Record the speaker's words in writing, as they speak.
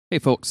Hey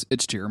folks,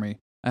 it's Jeremy.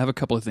 I have a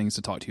couple of things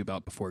to talk to you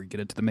about before we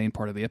get into the main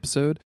part of the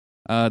episode.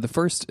 The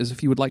first is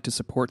if you would like to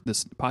support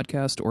this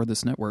podcast or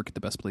this network, the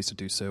best place to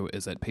do so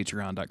is at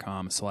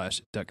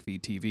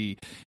patreon.com/duckfeedtv.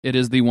 It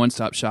is the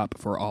one-stop shop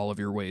for all of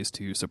your ways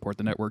to support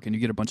the network, and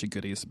you get a bunch of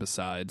goodies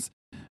besides.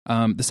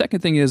 The second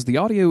thing is the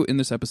audio in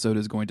this episode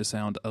is going to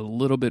sound a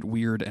little bit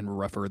weird and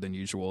rougher than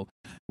usual.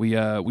 We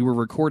were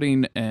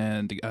recording,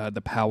 and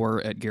the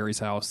power at Gary's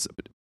house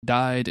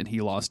died, and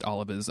he lost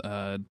all of his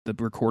the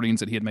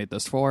recordings that he had made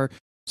thus far.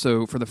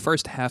 So for the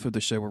first half of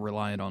the show, we're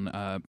relying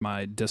on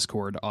my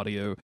Discord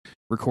audio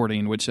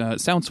recording, which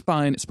sounds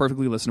fine. It's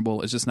perfectly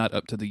listenable. It's just not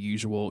up to the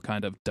usual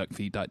kind of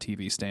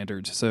duckfeed.tv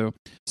standards. So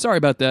sorry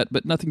about that,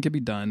 but nothing can be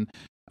done.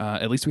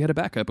 At least we had a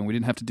backup, and we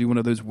didn't have to do one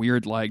of those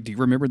weird, like, do you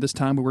remember this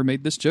time when we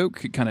made this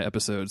joke kind of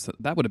episodes?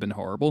 That would have been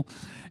horrible.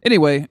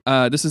 Anyway,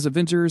 this is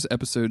Avengers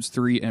episodes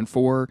 3 and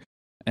 4.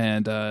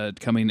 And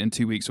coming in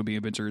 2 weeks will be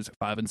Avengers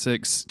 5 and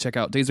 6. Check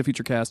out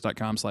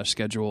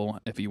daysoffuturecast.com/schedule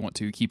if you want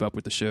to keep up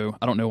with the show.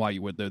 I don't know why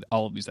you would, though.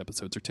 All of these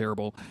episodes are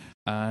terrible.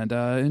 And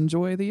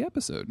enjoy the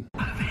episode.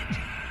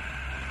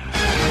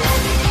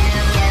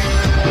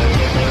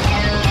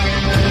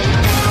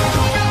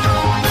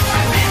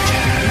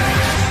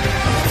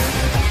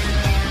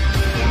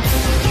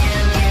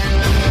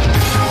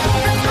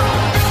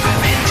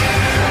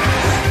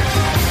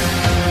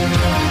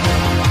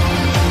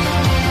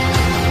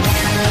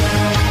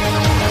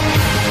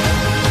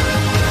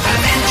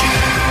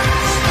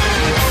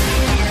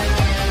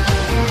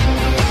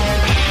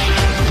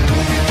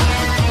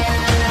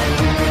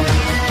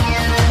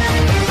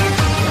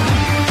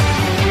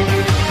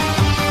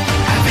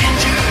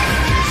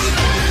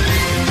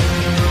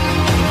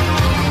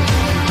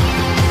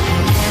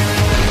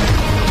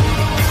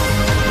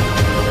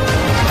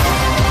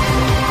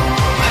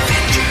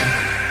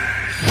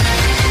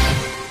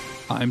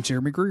 I'm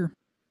Jeremy Greer.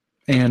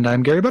 And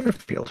I'm Gary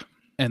Butterfield.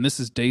 And this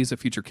is Days of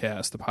Future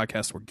Cast, the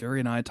podcast where Gary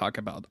and I talk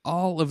about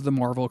all of the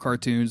Marvel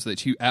cartoons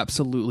that you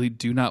absolutely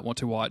do not want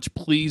to watch.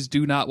 Please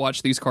do not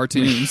watch these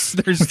cartoons.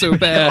 They're so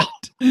bad.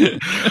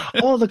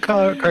 All the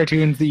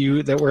cartoons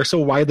that were so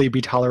widely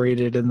be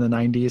tolerated in the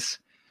 90s.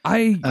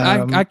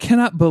 I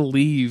cannot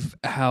believe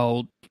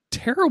how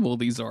terrible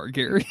these are,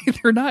 Gary.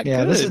 They're not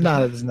good. This is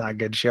not a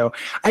good show.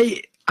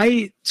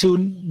 So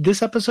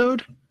this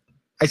episode,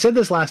 I said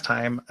this last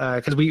time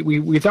because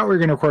we thought we were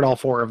going to record all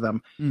 4 of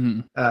them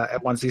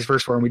at once, these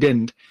first 4, and we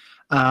didn't.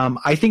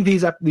 I think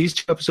these 2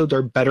 episodes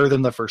are better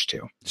than the first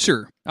 2.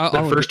 Sure.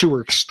 The first 2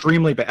 were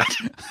extremely bad.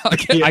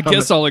 I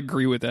guess I'll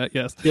agree with that,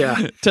 yes. Yeah.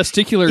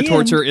 Testicular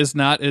torture is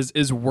not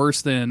is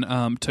worse than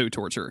toe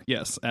torture.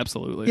 Yes,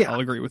 absolutely. Yeah. I'll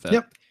agree with that.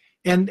 Yep.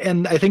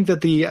 And I think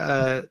that the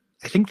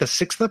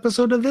 6th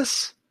episode of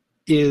this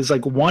is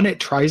like, 1, it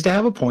tries to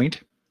have a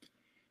point.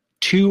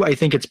 2, I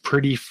think it's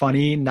pretty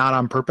funny, not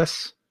on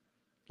purpose.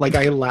 Like,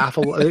 I laugh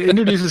a lot. It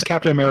introduces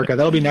Captain America.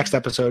 That'll be next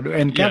episode.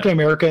 And Captain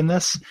America in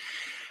this,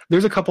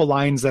 there's a couple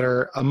lines that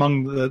are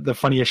among the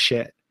funniest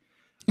shit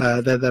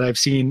that I've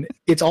seen.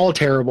 It's all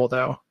terrible,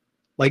 though.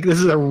 Like, this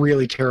is a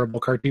really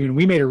terrible cartoon.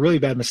 We made a really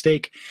bad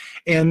mistake.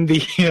 And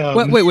the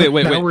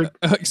wait.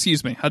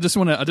 Excuse me. I just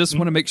want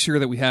to make sure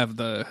that we have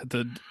the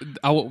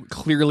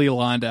clearly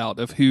lined out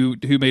of who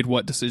made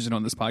what decision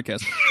on this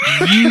podcast.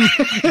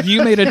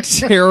 You made a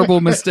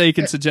terrible mistake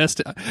in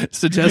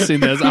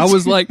suggesting this. I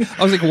was like,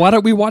 why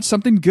don't we watch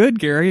something good,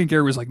 Gary? And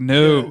Gary was like,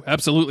 no,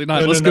 absolutely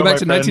not. Let's go back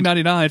to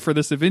 1999 for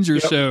this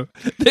Avengers show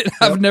that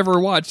I've never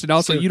watched, and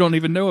also you don't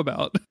even know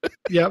about.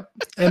 Yep.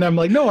 And I'm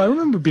like, no, I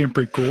remember being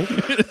pretty cool.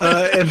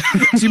 Do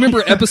you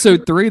remember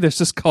episode 3 that's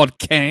just called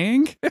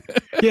Kang?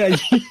 Yeah,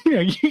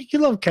 you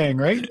love Kang,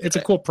 right? It's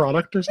a cool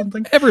product or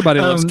something. Everybody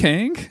loves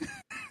Kang.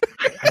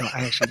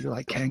 I actually do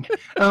like Kang.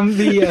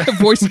 The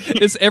voice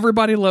is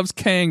Everybody Loves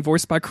Kang,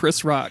 voiced by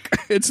Chris Rock.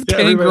 It's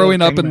Kang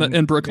growing up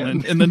in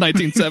Brooklyn in the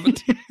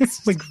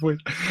 1970s.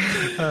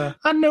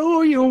 I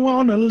know you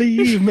want to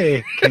leave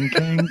me.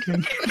 Kang.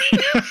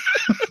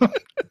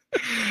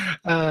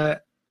 I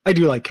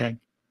do like Kang.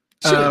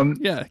 Sure.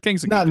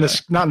 Kang's a not good in guy.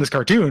 Not in this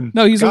cartoon.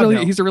 No, he's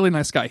a really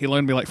nice guy. He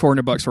loaned me like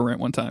 $400 for rent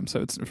one time,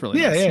 so it's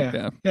really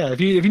nice. Yeah. If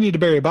you need to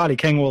bury a body,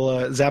 Kang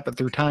will zap it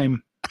through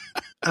time.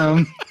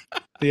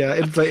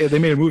 It's like, they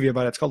made a movie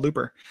about it. It's called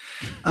Looper.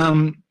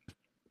 I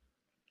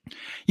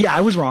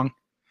was wrong.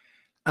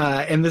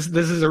 And this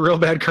is a real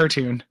bad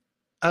cartoon.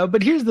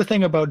 But here's the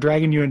thing about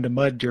dragging you into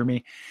mud,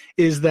 Jeremy,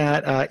 is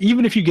that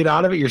even if you get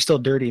out of it, you're still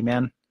dirty,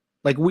 man.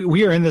 Like,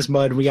 we are in this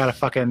mud. We got to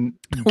fucking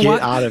get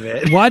out of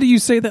it. Why do you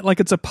say that like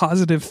it's a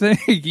positive thing?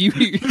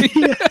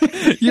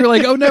 You're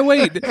like, oh, no,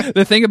 wait.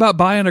 The thing about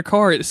buying a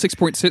car at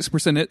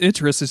 6.6%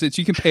 interest is that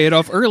you can pay it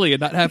off early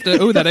and not have to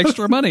owe that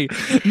extra money.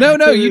 No,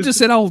 you just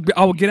said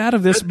I'll get out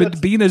of this,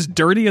 but being as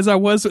dirty as I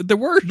was, the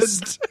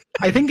worst.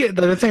 I think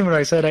the thing what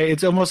I said,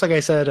 it's almost like I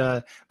said,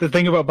 the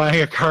thing about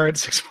buying a car at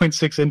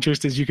 6.6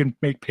 interest is you can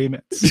make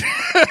payments. Is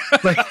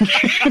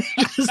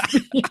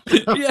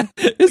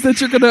that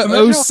you're going to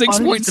owe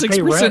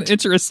 6.6%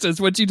 interest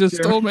is what you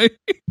just told me.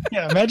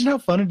 Yeah, imagine how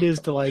fun it is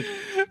to like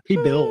pay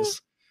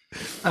bills.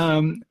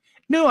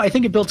 No, I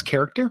think it builds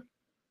character.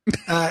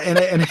 And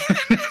I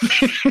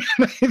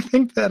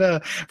think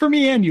that for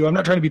me and you, I'm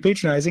not trying to be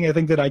patronizing. I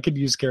think that I could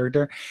use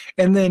character.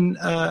 And then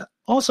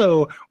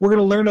also, we're going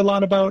to learn a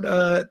lot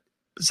about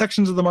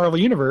sections of the Marvel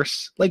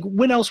Universe. Like,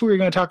 when else were we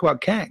going to talk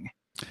about Kang?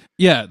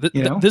 Yeah,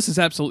 this is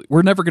absolutely.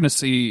 We're never going to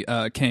see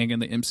Kang in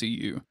the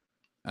MCU.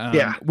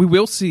 Yeah, we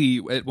will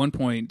see at one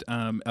point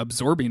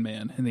Absorbing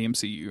Man in the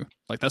MCU.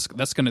 Like that's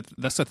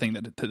a thing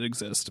that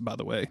exists. By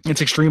the way,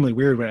 it's extremely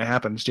weird when it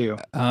happens too.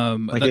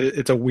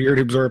 It's a weird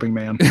Absorbing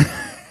Man.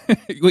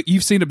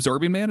 You've seen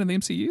Absorbing Man in the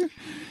MCU?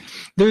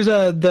 There's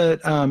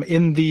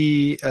in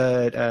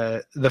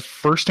the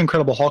first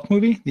Incredible Hulk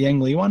movie, the Ang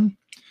Lee one.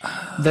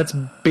 That's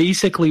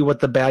basically what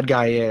the bad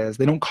guy is.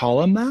 They don't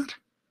call him that.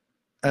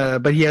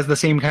 But he has the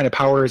same kind of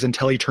powers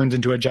until he turns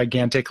into a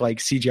gigantic like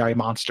CGI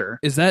monster.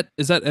 Is that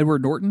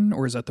Edward Norton,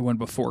 or is that the one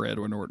before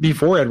Edward Norton?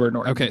 Before Edward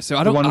Norton. Okay, so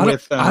I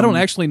don't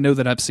actually know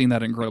that I've seen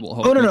that Incredible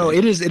Hulk. Oh no,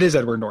 it is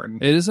Edward Norton.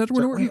 It is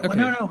Edward Norton. Wait, okay.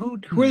 No.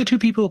 Who are the two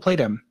people who played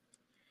him?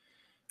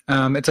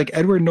 It's like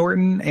Edward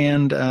Norton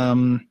and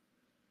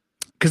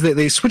because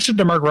they switched it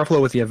to Mark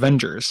Ruffalo with the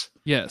Avengers.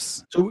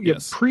 Yes. So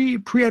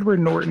pre Edward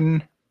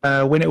Norton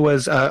when it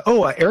was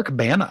Eric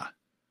Bana,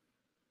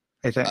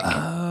 I think.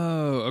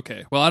 Oh,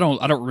 okay. Well, I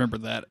don't remember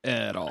that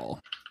at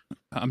all.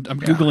 I'm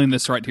googling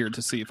this right here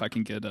to see if I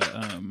can get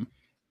a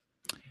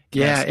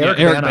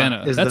Eric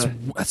Bana.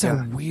 That's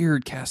a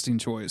weird casting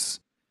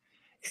choice.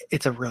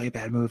 It's a really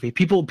bad movie.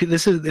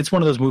 It's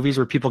one of those movies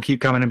where people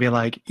keep coming and being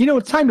like,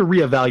 it's time to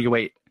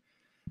reevaluate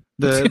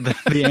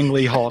the Ang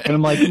Lee Hulk, and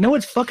I'm like, no,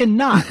 it's fucking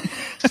not.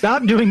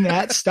 Stop doing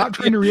that. Stop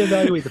trying to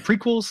reevaluate the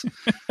prequels.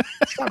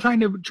 Stop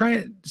trying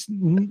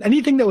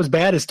anything that was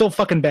bad is still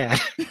fucking bad.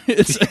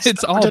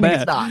 It's all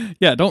bad.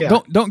 Yeah,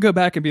 don't go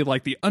back and be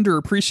like the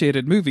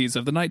underappreciated movies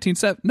of the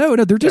 1970s. No,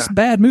 they're just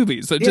bad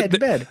movies. It's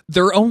bad.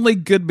 They're only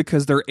good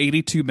because they're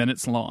 82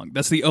 minutes long.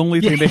 That's the only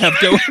thing they have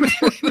going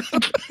for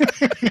them.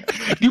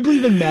 You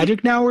believe in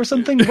magic now or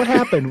something? What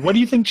happened? What do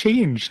you think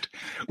changed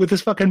with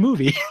this fucking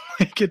movie?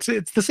 It's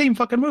the same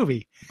fucking movie.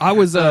 I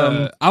was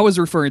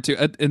referring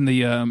to in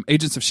the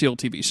Agents of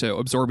S.H.I.E.L.D. TV show,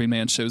 Absorbing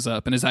Man shows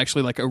up and is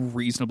actually like a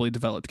reasonably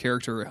developed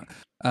character.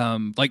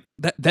 Like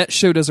that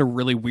show does a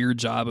really weird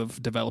job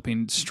of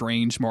developing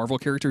strange Marvel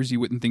characters you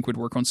wouldn't think would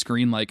work on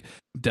screen, like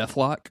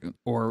Deathlock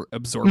or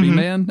Absorbing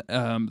Man,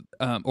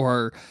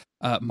 or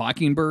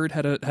Mockingbird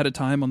had a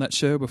time on that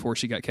show before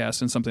she got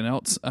cast in something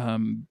else.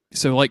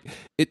 So like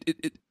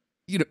it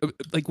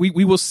like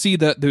we will see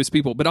those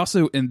people, but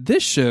also in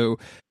this show,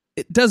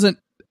 it doesn't.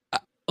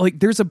 Like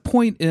there's a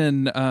point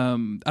in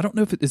I don't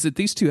know if is it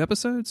these two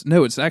episodes?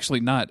 No, it's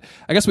actually not.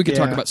 I guess we could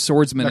talk about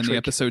Swordsman in the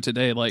episode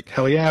today. Like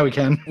hell yeah, we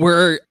can.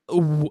 Where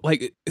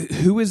like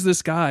who is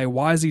this guy?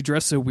 Why is he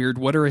dressed so weird?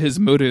 What are his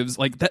motives?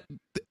 Like that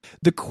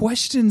the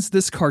questions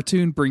this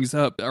cartoon brings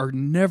up are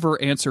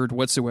never answered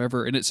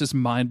whatsoever, and it's just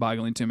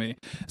mind-boggling to me.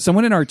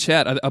 Someone in our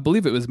chat, I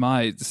believe it was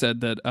Mai,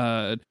 said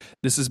that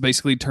this is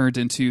basically turned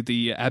into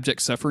the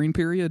abject suffering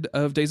period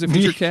of Days of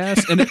Future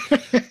Cast, and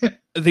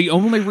the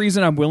only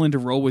reason I'm willing to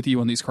roll with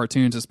you on these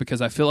cartoons is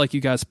because I feel like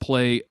you guys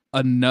play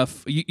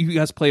enough. You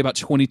guys play about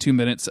 22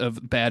 minutes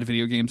of bad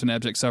video games and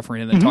abject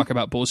suffering, and then talk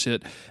about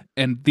bullshit.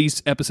 And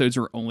these episodes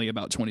are only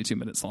about 22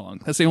 minutes long.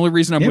 That's the only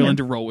reason I'm willing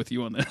to roll with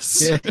you on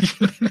this.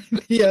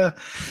 Yeah.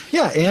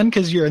 And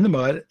because you're in the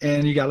mud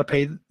and you got to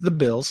pay the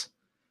bills,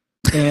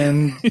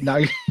 and now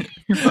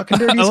you're fucking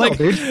dirty as hell,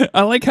 dude.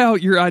 I like how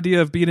your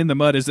idea of being in the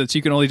mud is that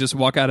you can only just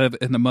walk out of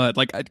in the mud.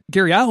 Like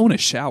Gary, I own a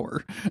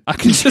shower. I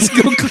can just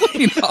go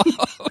clean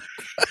off.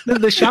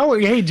 The shower.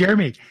 Hey,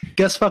 Jeremy,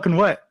 guess fucking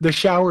what? The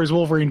shower is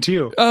Wolverine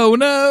 2. Oh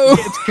no,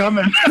 it's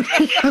coming.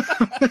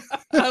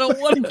 I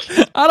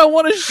don't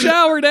want to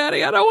shower,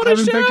 Daddy. I don't want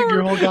to shower. I've infected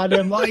your whole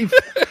goddamn life.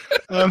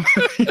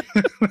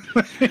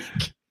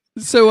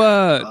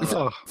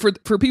 So,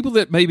 for people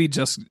that may be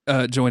just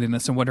joining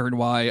us and wondering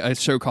why a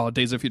show called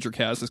Days of Future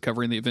Cast is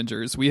covering the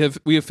Avengers, we have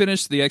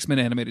finished the X-Men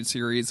animated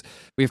series.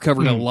 We have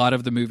covered a lot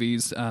of the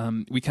movies.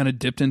 We kind of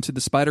dipped into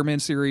the Spider-Man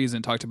series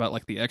and talked about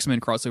like the X-Men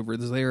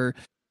crossovers there.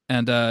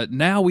 And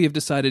now we have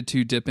decided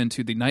to dip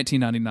into the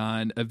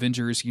 1999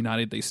 Avengers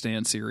United They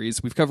Stand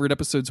series. We've covered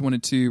episodes 1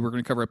 and 2. We're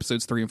going to cover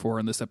episodes 3 and 4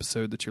 in this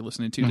episode that you're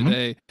listening to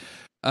today.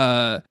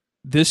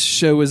 This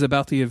show is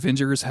about the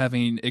Avengers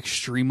having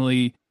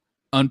extremely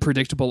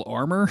unpredictable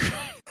armor.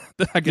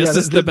 I guess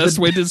is the best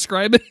way to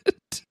describe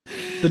it.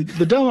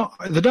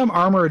 The dumb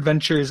armor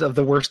adventures of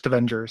the worst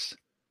Avengers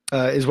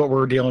is what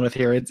we're dealing with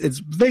here. It's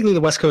vaguely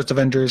the West Coast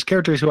Avengers,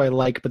 characters who I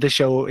like, but this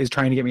show is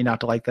trying to get me not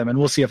to like them, and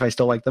we'll see if I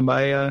still like them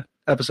by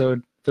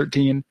episode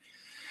 13.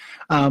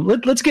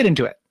 Let's get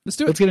into it. Let's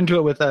do it. Let's get into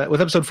it with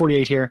episode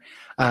 48 here.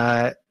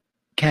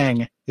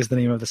 Kang is the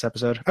name of this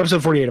episode.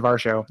 Episode 48 of our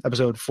show.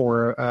 Episode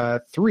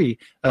 3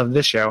 of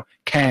this show.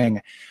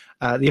 Kang.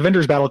 The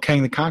Avengers battle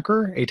Kang the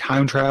Conqueror, a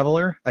time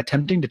traveler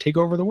attempting to take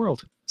over the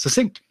world.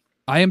 Succinct.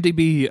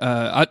 IMDb.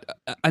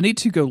 I need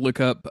to go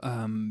look up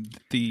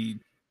the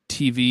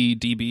TV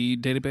DB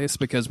database,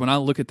 because when I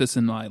look at this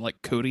in my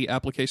like Kodi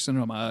application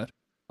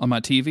on on my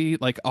TV,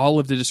 like all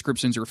of the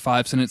descriptions are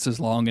 5 sentences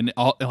long, and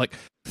all like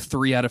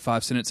 3 out of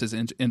 5 sentences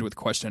end with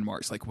question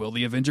marks. Like, will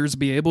the Avengers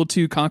be able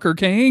to conquer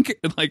Kang?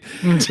 Like,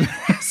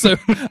 so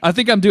I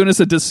think I'm doing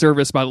us a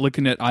disservice by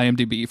looking at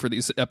IMDb for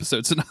these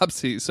episode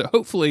synopses. So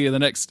hopefully in the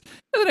next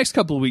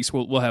couple of weeks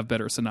we'll have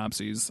better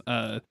synopses.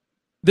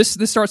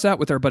 This starts out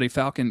with our buddy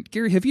Falcon.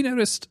 Gary, have you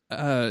noticed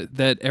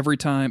that every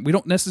time we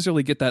don't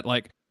necessarily get that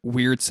like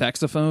weird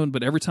saxophone,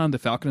 but every time the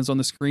Falcon is on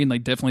the screen, they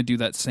definitely do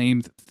that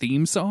same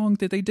theme song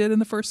that they did in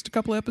the first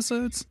couple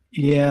episodes?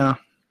 Yeah.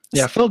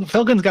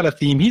 Falcon's got a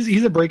theme.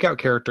 He's a breakout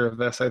character of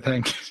this, I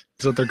think.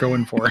 Is what they're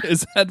going for.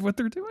 Is that what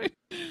they're doing?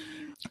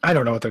 I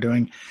don't know what they're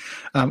doing.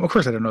 Of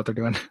course I don't know what they're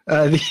doing.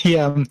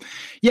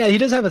 Yeah, he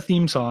does have a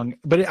theme song,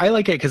 but I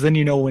like it because then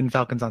you know when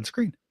Falcon's on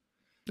screen.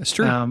 That's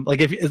true.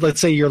 Like if let's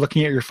say you're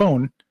looking at your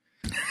phone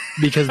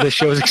because this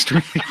show is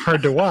extremely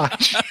hard to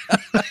watch.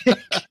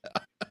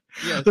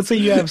 Let's say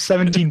you have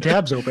 17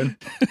 tabs open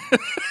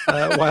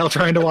while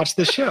trying to watch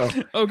this show.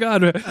 Oh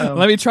God!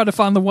 Let me try to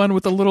find the one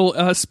with the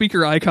little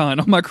speaker icon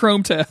on my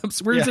Chrome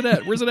tabs. Where's it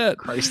at? Where's it at?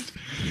 Christ.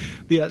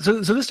 Yeah.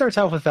 So this starts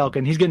out with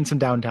Falcon. He's getting some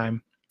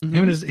downtime. Mm-hmm.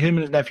 Him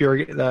and his nephew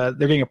are they're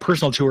getting a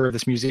personal tour of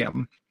this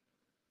museum.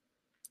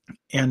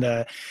 And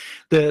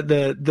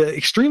the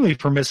extremely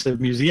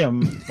permissive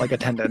museum like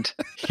attendant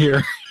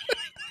here,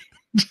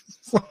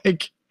 just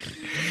like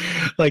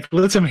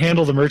lets him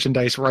handle the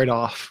merchandise right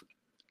off.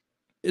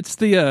 It's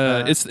the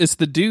it's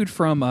the dude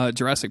from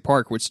Jurassic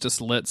Park, which just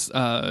lets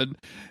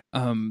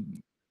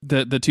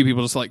the two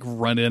people just like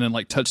run in and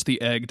like touch the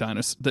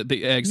eggs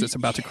that's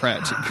about to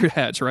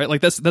hatch, right?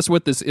 Like that's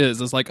what this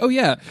is. It's like, oh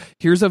yeah,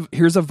 here's a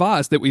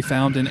vase that we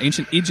found in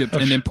ancient Egypt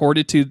and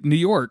imported to New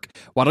York.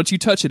 Why don't you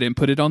touch it and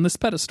put it on this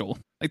pedestal?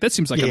 Like that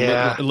seems like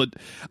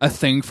a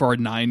thing for a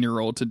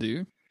 9-year-old to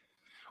do.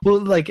 Well,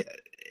 like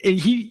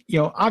he,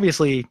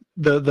 obviously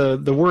the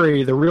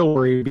real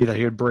worry would be that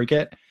he would break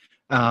it.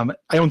 I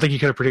don't think he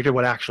could have predicted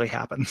what actually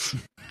happens.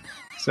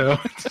 So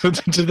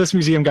to this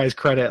museum guy's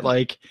credit,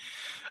 like.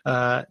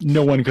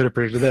 No one could have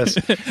predicted this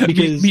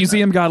because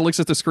museum guy looks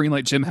at the screen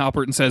like Jim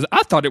Halpert and says,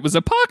 "I thought it was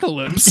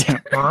Apocalypse."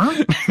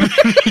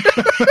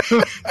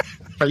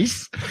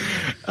 Face.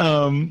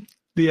 So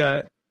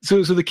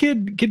the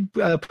kid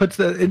puts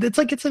it's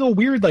like a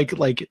weird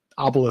like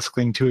obelisk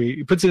thing too.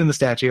 He puts it in the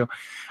statue.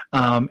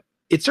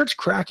 It starts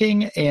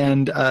cracking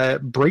and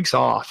breaks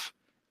off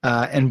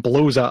and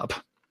blows up,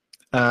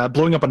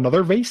 blowing up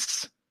another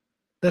vase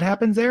that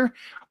happens there,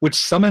 which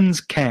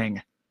summons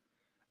Kang.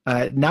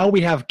 Now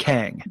we have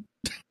Kang,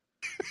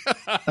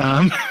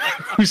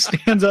 who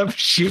stands up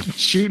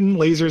shooting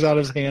lasers out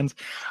of his hands.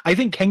 I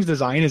think Kang's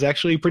design is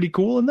actually pretty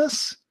cool in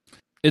this.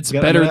 It's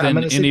better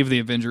than any of the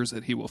Avengers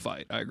that he will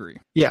fight. I agree.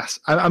 Yes,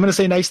 I'm going to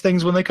say nice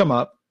things when they come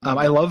up.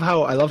 I love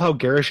how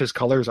garish his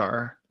colors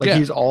are. Like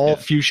he's all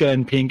fuchsia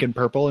and pink and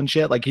purple and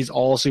shit. Like he's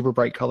all super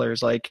bright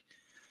colors. Like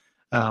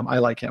I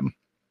like him.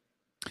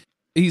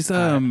 He's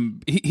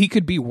he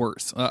could be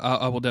worse.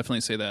 I will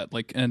definitely say that.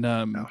 Like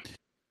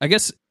I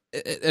guess.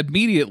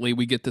 Immediately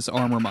we get this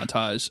armor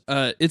montage.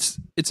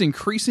 It's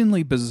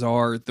increasingly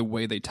bizarre the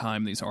way they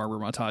time these armor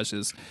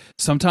montages.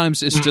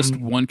 Sometimes it's just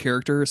one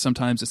character,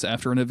 sometimes it's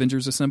after an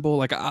Avengers Assemble.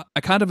 Like I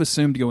kind of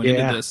assumed going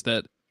into this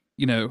that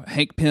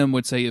Hank Pym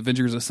would say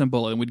Avengers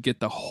Assemble and would get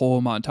the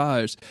whole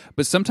montage,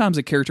 but sometimes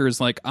a character is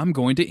like, I'm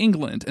going to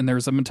England, and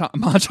there's a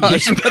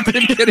montage about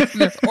them getting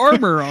their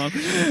armor on.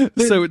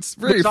 So it's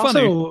very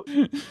funny. Also,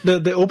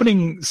 the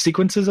opening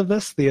sequences of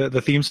this,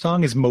 the theme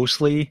song is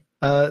mostly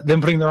them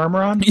putting their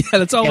armor on. Yeah,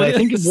 that's all it is.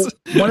 I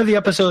think one of the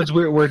episodes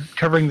we're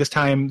covering this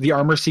time, the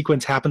armor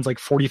sequence happens like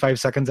 45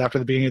 seconds after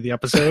the beginning of the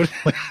episode.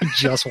 Like, I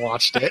just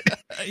watched it.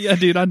 Yeah,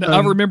 dude, I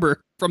remember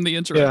from the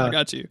intro. Yeah. I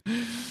got you.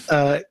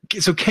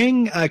 So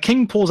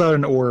King pulls out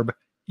an orb,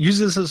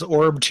 uses this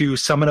orb to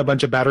summon a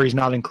bunch of batteries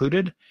not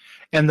included,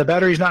 and the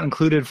batteries not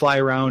included fly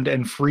around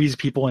and freeze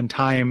people in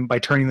time by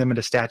turning them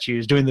into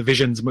statues, doing the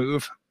Visions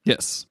move.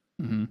 Yes.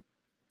 Mm-hmm.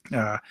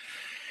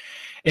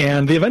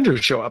 And the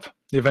Avengers show up.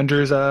 The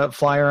Avengers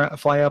fly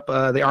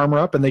up, they armor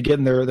up, and they get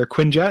in their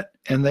Quinjet,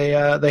 and they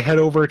head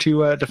over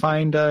to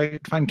find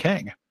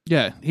Kang.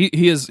 Yeah,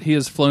 he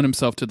has flown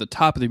himself to the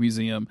top of the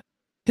museum.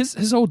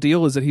 His whole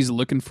deal is that he's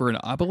looking for an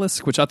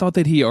obelisk, which I thought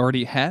that he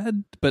already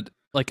had, but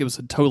like it was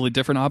a totally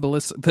different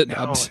obelisk.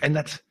 And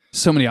that's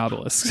so many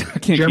obelisks. I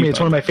can't Jeremy, it's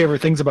one of my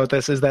favorite things about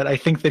this is that I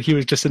think that he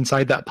was just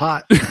inside that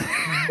pot.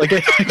 Like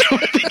I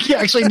don't think he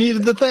actually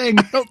needed the thing.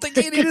 I don't think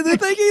he needed the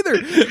thing either.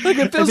 Like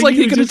it feels like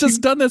he could have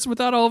just done this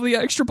without all the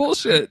extra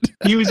bullshit.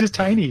 He was just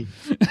tiny.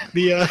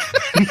 No,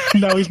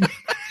 he's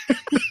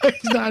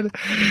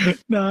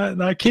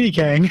not Kitty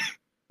Kang.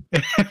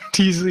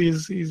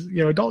 he's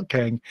adult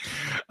Kang.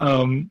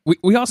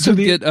 We also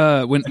get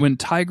when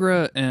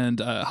Tigra and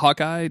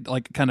Hawkeye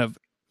like kind of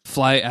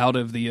fly out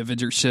of the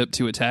Avengers ship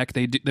to attack,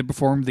 they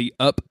perform the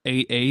up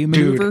AA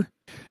maneuver.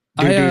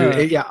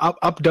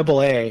 Up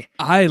double A.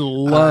 I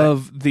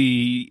love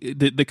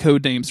the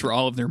code names for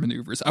all of their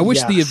maneuvers. I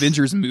wish the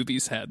Avengers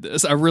movies had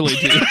this. I really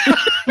do.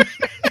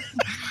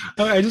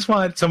 I just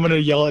want someone to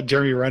yell at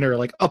Jeremy Renner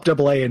like up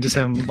double A and just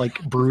have him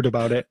like brood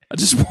about it. I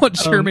just want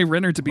Jeremy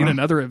Renner to be in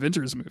another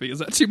Avengers movie. Is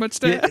that too much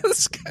to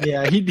ask?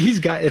 Yeah, he's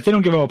got. If they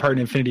don't give him a part in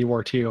Infinity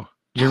War 2,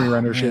 Jeremy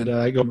Renner should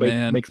go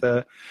make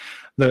the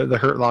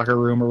Hurt Locker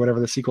Room or whatever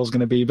the sequel is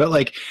going to be. But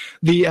like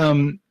the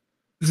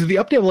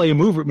up double A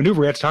maneuver,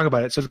 we have to talk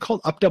about it. So it's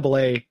called up double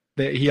A.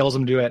 That he yells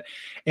him to do it,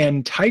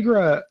 and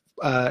Tigra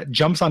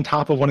jumps on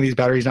top of one of these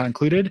batteries not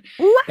included,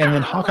 and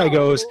then Hawkeye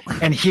goes,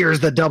 and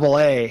here's the double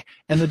A,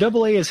 and the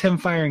double A is him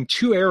firing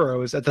 2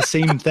 arrows at the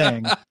same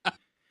thing.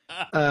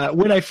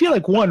 When I feel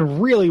like one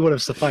really would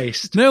have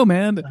sufficed. No,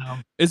 man.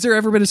 Is there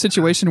ever been a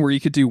situation where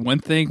you could do one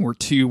thing where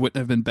 2 wouldn't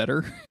have been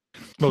better?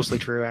 Mostly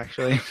true,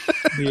 actually.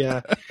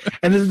 Yeah,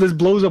 and this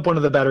blows up one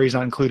of the batteries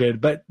not included,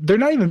 but they're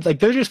not even like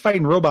they're just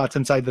fighting robots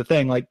inside the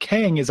thing. Like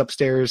Kang is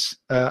upstairs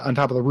on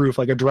top of the roof,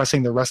 like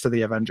addressing the rest of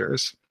the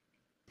Avengers.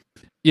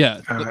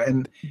 Yeah,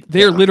 and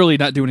they're literally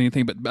not doing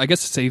anything, but I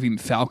guess saving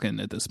Falcon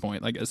at this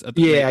point. I guess. I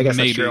guess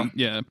maybe. That's true.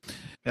 Yeah,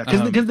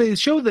 because they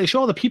show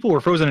all the people who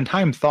were frozen in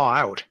time thaw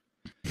out.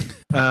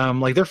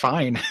 Like they're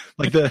fine.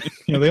 Like they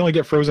only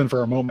get frozen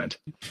for a moment.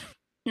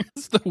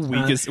 It's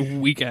the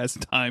weak ass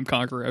time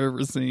conqueror I've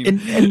ever seen.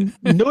 And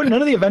none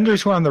of the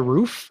Avengers who are on the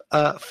roof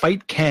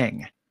fight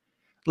Kang.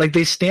 Like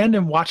they stand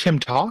and watch him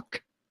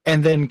talk,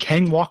 and then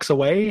Kang walks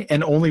away,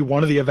 and only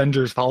one of the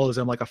Avengers follows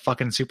him like a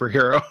fucking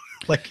superhero.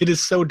 Like it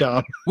is so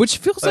dumb. Which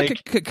feels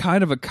like a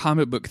kind of a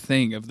comic book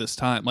thing of this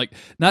time. Like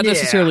not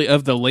necessarily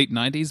of the late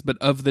 90s, but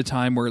of the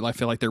time where I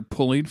feel like they're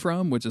pulling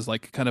from, which is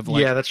like kind of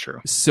like that's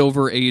true.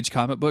 Silver Age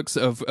comic books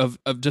of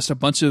just a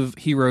bunch of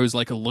heroes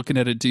like looking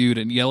at a dude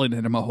and yelling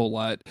at him a whole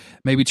lot,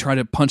 maybe trying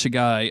to punch a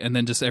guy, and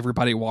then just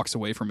everybody walks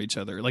away from each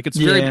other. Like it's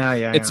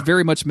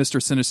very much Mr.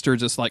 Sinister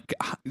just like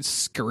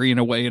scurrying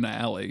away in an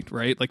alley,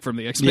 right? Like from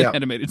the X-Men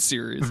animated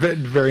series.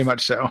 Very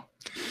much so.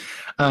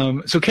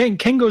 So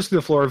Kang goes through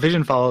the floor,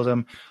 Vision follows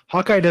him.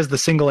 Hawkeye does the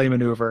single A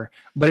maneuver,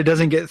 but it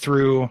doesn't get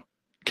through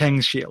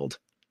Kang's shield.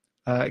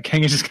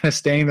 Kang is just kind of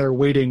staying there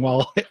waiting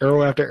while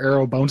arrow after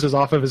arrow bounces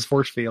off of his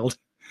force field.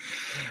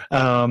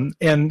 And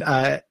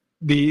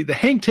the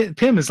Hank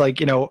Pym is like,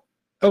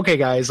 okay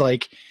guys,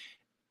 like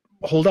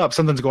hold up,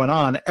 something's going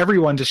on.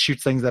 Everyone just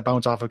shoots things that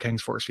bounce off of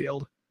Kang's force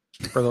field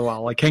for a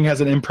while. Like Kang has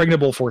an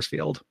impregnable force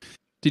field.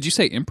 Did you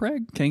say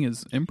impreg? Kang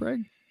is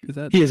impreg? Is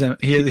that he's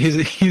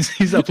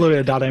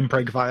uploaded a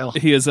 .mpreg file.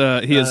 He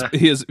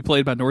is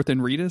played by Norman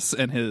Reedus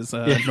and his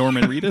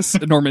Norman Fetus.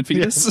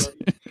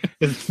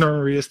 It's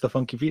Norman Reedus, the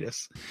funky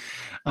fetus.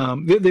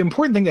 The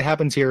important thing that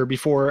happens here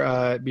before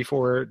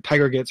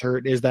Tigra gets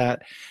hurt is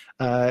that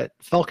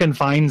Falcon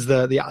finds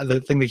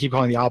the thing they keep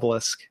calling the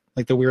obelisk,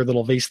 like the weird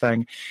little vase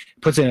thing,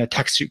 puts it in a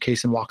tech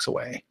suitcase and walks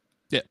away.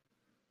 Yeah.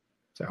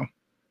 So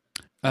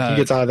he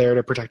gets out of there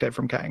to protect it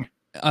from Kang.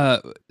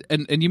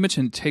 And you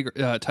mentioned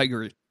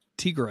Tigra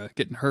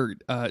getting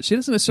hurt. She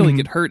doesn't necessarily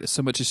get hurt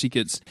so much as she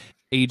gets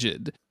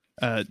aged.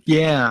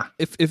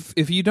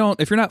 If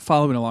you're not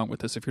following along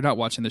with us, if you're not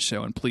watching the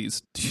show, and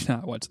please do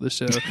not watch the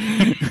show,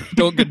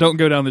 don't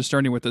go down this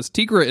journey with us.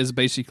 Tigra is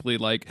basically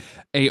like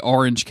a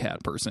orange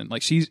cat person.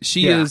 Like she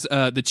is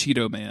the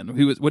Cheeto Man.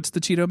 What's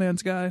the Cheeto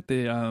Man's guy?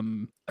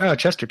 The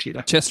Chester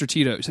Cheetah. Chester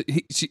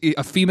Cheeto. She,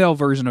 a female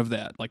version of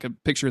that. Like a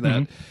picture of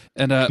that.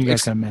 And you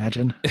guys can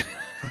imagine.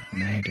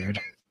 Nah, dude.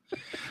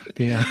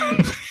 Yeah.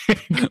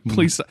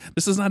 Please,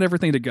 this is not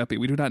everything to Guppy.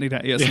 We do not need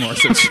an ASMR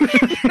section.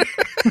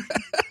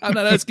 I'm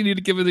not asking you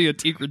to give me a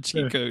Tigra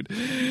cheat code.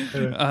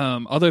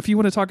 Although, if you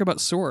want to talk about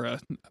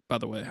Sora, by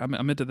the way,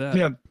 I'm into that.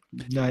 Yeah,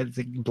 no, I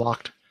think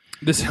blocked.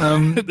 This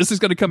is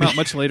going to come out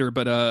much later,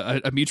 but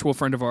a mutual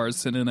friend of ours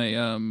sent in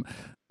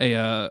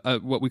a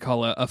what we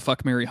call a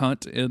fuck, marry,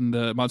 hunt in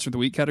the Monster of the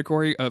Week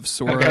category of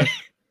Sora,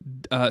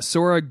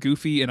 Sora,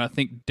 Goofy, and I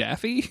think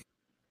Daffy.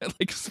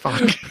 Like,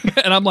 fuck.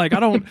 And I'm like, I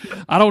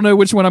don't know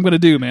which one I'm going to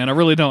do, man. I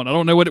really don't. I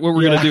don't know what we're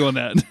going to do on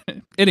that.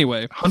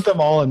 Anyway, hunt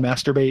them all and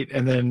masturbate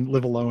and then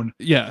live alone.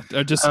 Yeah,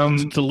 just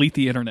delete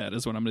the internet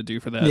is what I'm going to do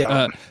for that.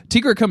 Yeah.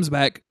 Tigra comes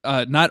back,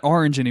 not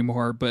orange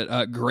anymore,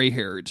 but gray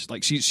haired.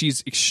 Like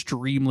she's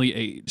extremely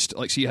aged.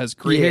 Like she has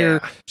gray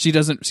hair.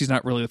 She's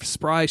not really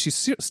spry. She's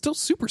still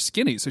super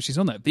skinny, so she's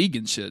on that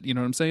vegan shit. You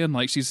know what I'm saying?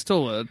 Like she's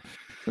still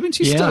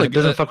she's still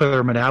doesn't fuck with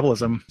her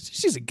metabolism.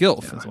 She's a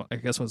gilf, is what, I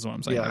guess was what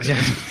I'm saying.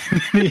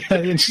 Yeah,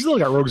 and she's still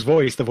got Rogue's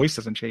voice. The voice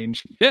doesn't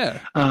change. Yeah.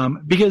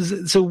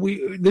 Because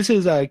this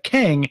is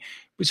Kang.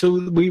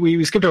 So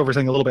we skipped over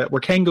something a little bit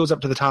where Kang goes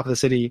up to the top of the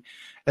city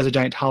as a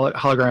giant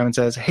hologram and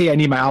says, "Hey, I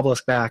need my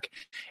obelisk back,"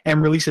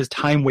 and releases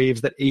time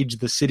waves that age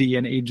the city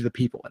and age the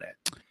people in it.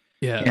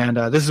 Yeah, and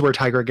this is where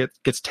Tigra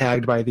gets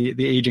tagged by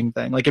the aging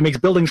thing. Like it makes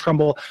buildings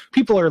crumble.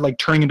 People are like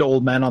turning into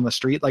old men on the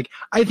street. Like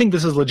I think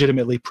this is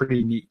legitimately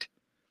pretty neat.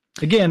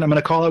 Again, I'm going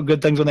to call out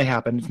good things when they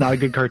happen. It's not a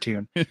good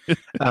cartoon.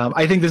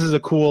 I think this is a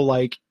cool,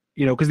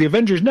 because the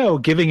Avengers know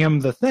giving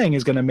him the thing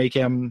is going to make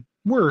him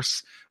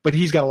worse, but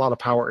he's got a lot of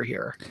power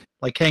here.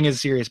 Like, Kang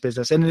is serious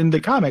business. And in the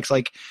comics,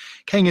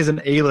 Kang is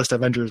an A-list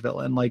Avengers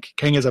villain. Like,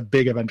 Kang is a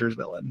big Avengers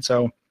villain.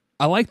 So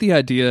I like the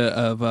idea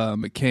of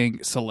Kang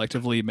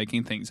selectively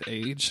making things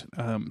age.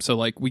 So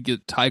like we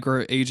get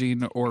Tigra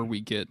aging, or we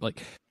get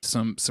like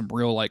some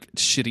real like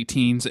shitty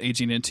teens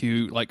aging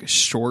into like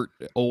short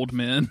old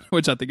men,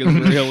 which I think is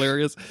very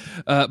hilarious.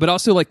 But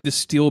also like the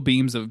steel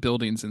beams of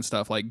buildings and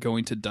stuff like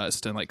going to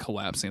dust and like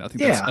collapsing. I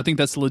think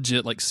that's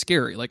legit like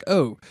scary. Like,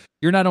 oh,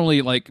 you're not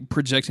only like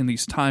projecting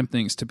these time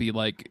things to be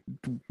like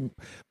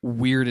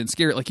weird and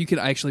scary, like you can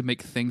actually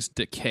make things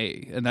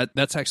decay, and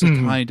that's actually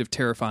kind of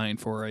terrifying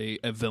for a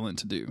villain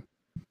to do.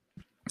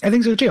 I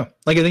think so too.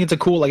 Like, I think it's a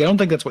cool, like, I don't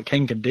think that's what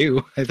Kang can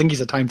do. I think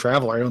he's a time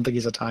traveler. I don't think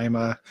he's a time,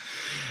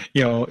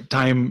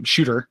 time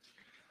shooter.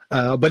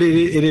 But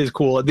it is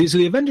cool. So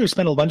the Avengers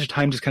spend a bunch of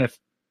time just kind of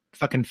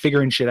fucking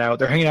figuring shit out.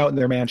 They're hanging out in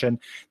their mansion.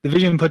 The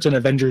Vision puts an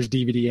Avengers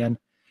DVD in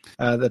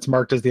that's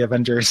marked as the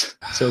Avengers,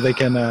 so they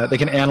can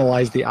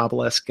analyze the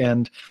obelisk.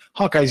 And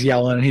Hawkeye's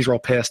yelling, and he's real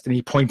pissed. And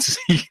he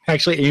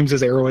actually aims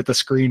his arrow at the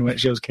screen when it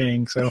shows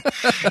Kang. So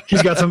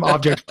he's got some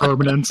object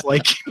permanence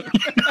like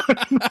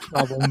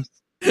problems.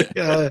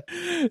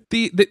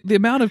 The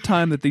amount of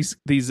time that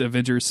these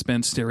Avengers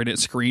spend staring at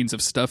screens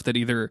of stuff that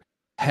either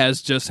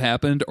has just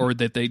happened or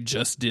that they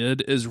just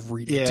did is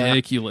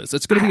ridiculous.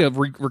 It's going to be a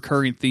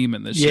recurring theme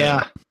in this show.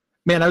 Yeah,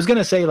 man, I was going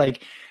to say,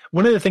 like,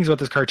 one of the things about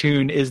this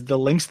cartoon is the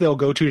lengths they'll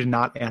go to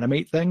not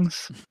animate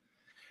things.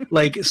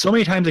 Like, so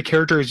many times a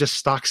character is just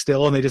stock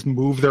still and they just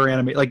move their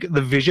animate. Like,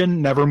 the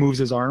Vision never moves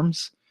his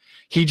arms.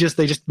 They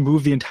just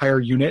move the entire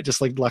unit just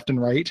like left and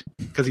right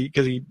because he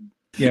he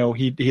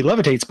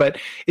levitates. But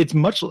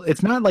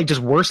it's not like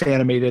just worse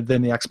animated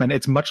than the X-Men.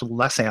 It's much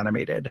less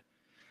animated.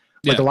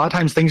 Like, a lot of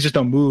times things just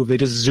don't move. They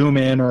just zoom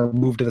in or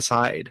move to the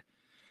side.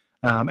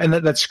 And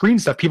that screen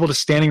stuff, people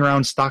just standing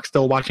around stock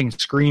still watching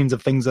screens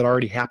of things that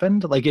already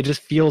happened. Like, it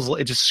just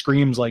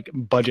screams like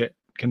budget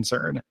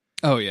concern.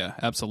 Oh yeah,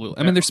 absolutely.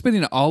 I mean, they're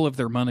spending all of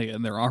their money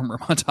in their armor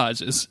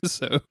montages.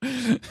 So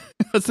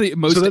that's the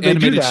most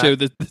animated show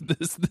the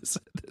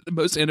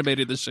most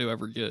animated this show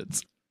ever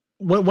gets.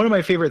 One of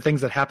my favorite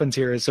things that happens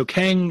here is, so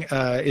Kang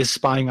is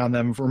spying on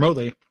them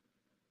remotely.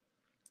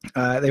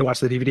 They watch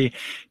the DVD.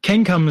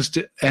 Kang comes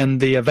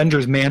and the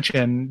Avengers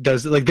Mansion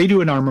does, like, they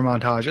do an armor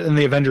montage, and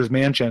the Avengers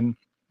Mansion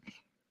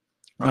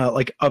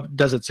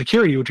does its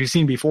security, which we've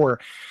seen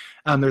before.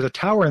 There's a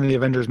tower in the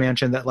Avengers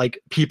Mansion that like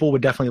people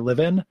would definitely live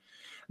in,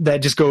 that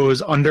just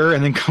goes under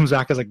and then comes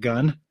back as a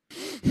gun.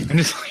 And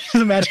just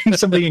imagine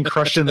somebody getting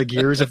crushed in the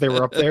gears if they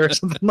were up there or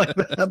something like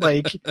that.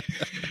 Like,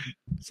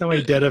 so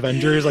many dead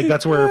Avengers. Like,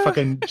 that's where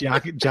fucking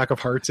Jack of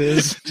Hearts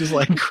is, just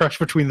like crushed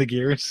between the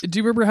gears. Do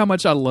you remember how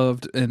much I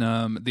loved in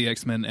the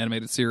X-Men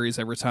animated series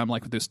every time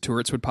like those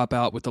turrets would pop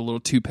out with a little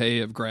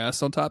toupee of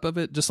grass on top of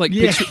it? Just like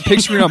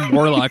picturing a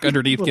Warlock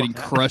underneath getting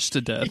crushed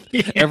to death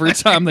every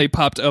time they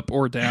popped up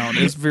or down.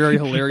 It's very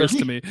hilarious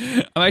to me.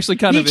 I'm actually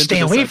kind of into stay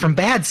away from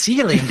bad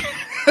ceiling.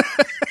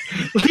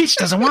 Leech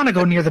doesn't want to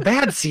go near the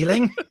bad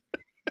ceiling.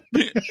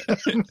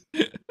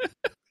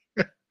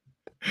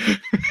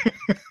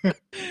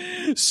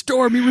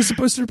 Storm, you were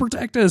supposed to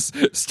protect us.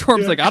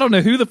 Storm's like, I don't know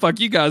who the fuck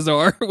you guys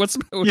are. Who are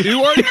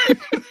you?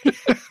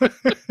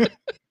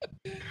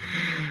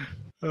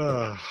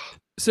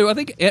 So I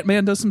think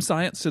Ant-Man does some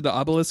science to the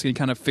obelisk and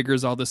kind of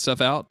figures all this stuff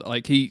out.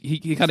 Like he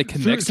kind of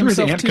connects through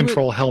himself the ant to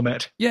control it.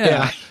 helmet.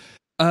 Yeah.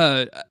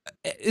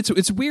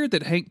 It's weird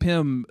that Hank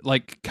Pym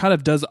like kind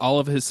of does all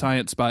of his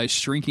science by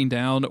shrinking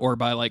down or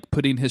by like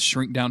putting his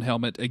shrink down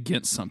helmet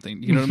against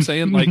something. You know what I'm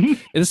saying? Like,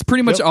 it's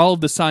pretty much all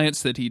of the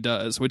science that he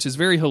does, which is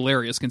very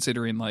hilarious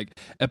considering like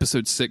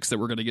episode 6 that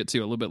we're going to get to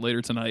a little bit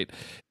later tonight.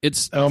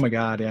 It's oh my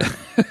god, yeah.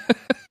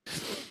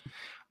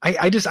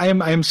 I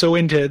am so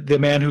into the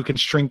man who can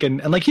shrink and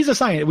like, he's a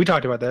scientist. We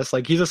talked about this.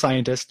 Like, he's a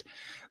scientist.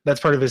 That's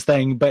part of his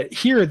thing. But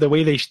here, the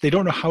way they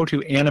don't know how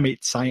to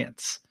animate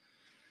science.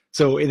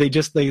 So they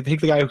take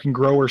the guy who can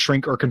grow or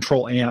shrink or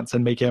control ants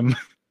and make him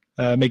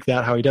make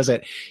that how he does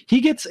it.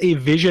 He gets a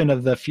vision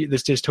of this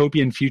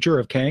dystopian future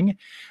of Kang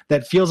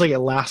that feels like it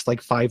lasts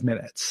like 5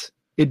 minutes.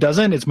 It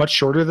doesn't. It's much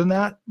shorter than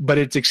that, but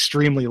it's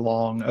extremely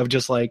long, of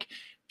just like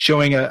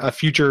showing a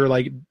future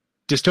like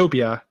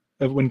dystopia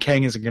of when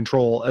Kang is in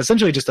control.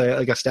 Essentially, just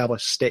like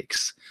established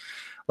stakes.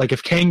 Like,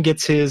 if Kang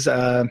gets his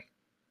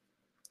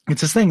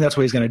it's his thing, that's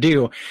what he's going to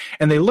do.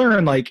 And they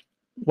learn like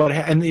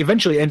and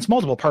eventually, and it's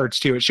multiple parts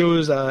too. It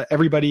shows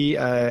everybody,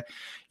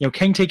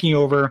 Kang taking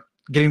over,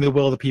 getting the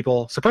will of the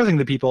people, suppressing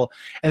the people,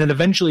 and then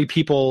eventually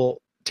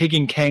people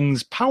taking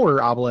Kang's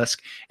power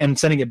obelisk and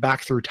sending it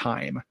back through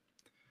time.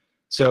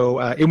 So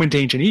it went to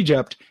ancient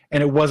Egypt,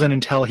 and it wasn't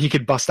until he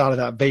could bust out of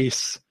that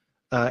vase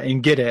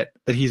and get it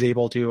that he's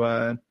able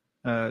to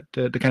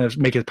kind of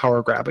make his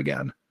power grab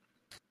again.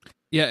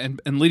 Yeah,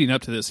 and leading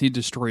up to this, he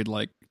destroyed,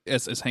 like,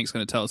 as Hank's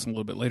going to tell us a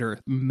little bit later,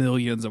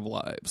 millions of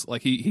lives.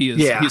 Like,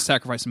 he's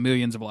sacrificed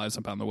millions of lives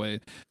up on the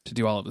way to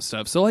do all of this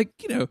stuff. So, like,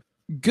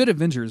 good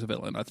Avengers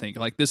villain, I think.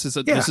 Like, this is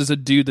a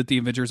dude that the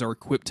Avengers are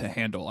equipped to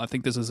handle. I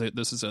think this is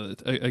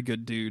a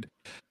good dude.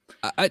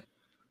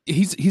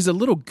 he's a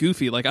little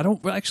goofy. Like I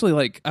don't actually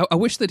like. I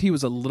wish that he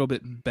was a little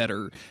bit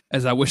better.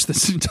 As I wish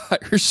this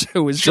entire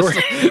show was just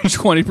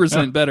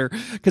 20% better,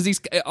 because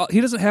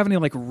he doesn't have any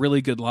like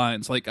really good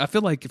lines. Like I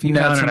feel like if you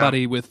had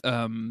somebody with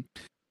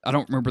I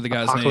don't remember the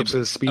guy's Apocalypse's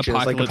name. Speeches,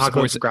 like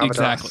Apocalypse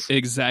Gravitas.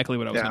 Exactly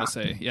what I was going to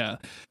say. Yeah.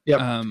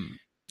 Yep.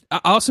 I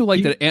also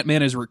like that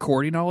Ant-Man is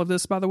recording all of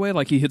this, by the way.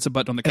 Like he hits a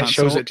button on the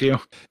console. It shows it to you.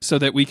 So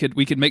that we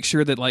could make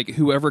sure that like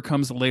whoever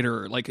comes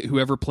later, like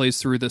whoever plays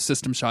through the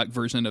System Shock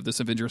version of this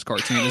Avengers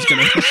cartoon is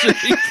going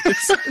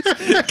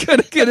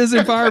to get his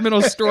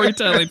environmental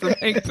storytelling from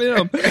Hank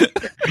Pym.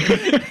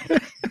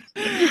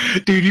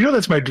 Dude, you know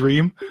that's my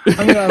dream.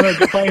 I'm gonna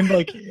find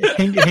like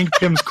Hank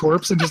Pym's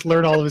corpse and just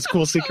learn all of his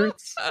cool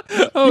secrets.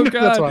 Oh God,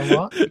 that's what I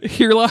want.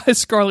 Here lies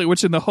Scarlet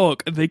Witch and the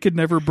Hulk. They could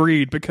never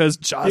breed because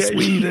Joss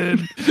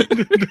Whedon.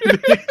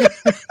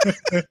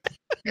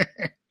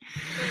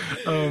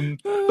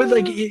 But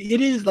like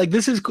it is like,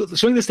 this is cool.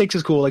 Showing the stakes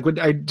is cool. Like, when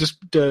I just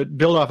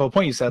build off a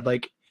point you said,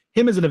 like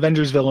him as an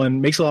Avengers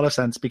villain makes a lot of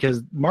sense,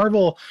 because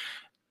Marvel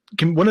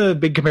one of the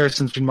big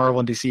comparisons between Marvel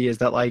and DC is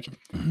that like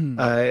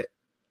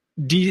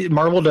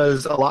Marvel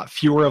does a lot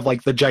fewer of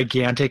like the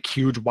gigantic,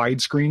 huge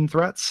widescreen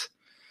threats.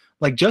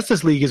 Like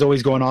Justice League is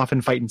always going off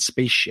and fighting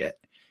space shit.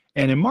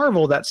 And in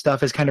Marvel, that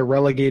stuff is kind of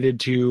relegated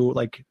to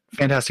like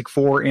Fantastic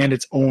Four and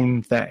its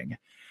own thing.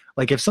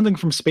 Like if something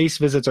from space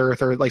visits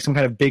Earth, or like some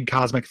kind of big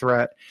cosmic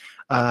threat,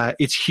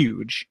 it's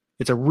huge.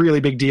 It's a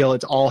really big deal.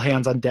 It's all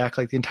hands on deck.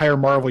 Like the entire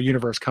Marvel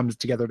universe comes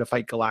together to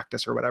fight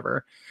Galactus or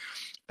whatever.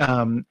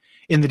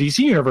 In the DC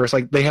universe,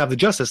 like they have the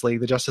Justice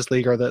League. The Justice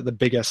League are the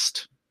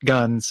biggest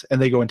guns,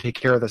 and they go and take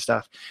care of the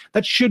stuff.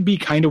 That should be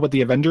kind of what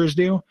the Avengers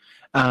do.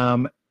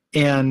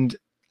 And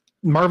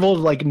Marvel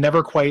like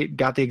never quite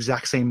got the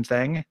exact same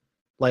thing.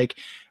 Like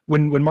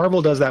when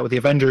Marvel does that with the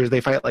Avengers,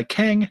 they fight like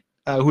Kang,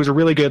 who's a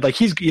really good, like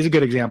he's a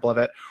good example of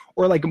it.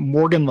 Or like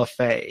Morgan Le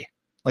Fay.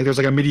 Like there's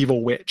like a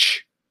medieval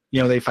witch,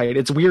 they fight.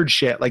 It's weird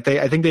shit. Like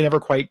I think they never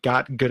quite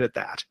got good at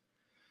that.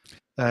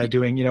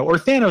 Doing, or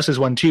Thanos is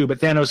one too, but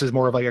Thanos is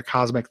more of like a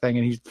cosmic thing,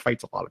 and he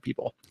fights a lot of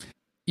people.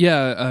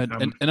 Yeah,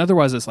 and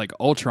otherwise it's like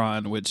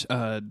Ultron, which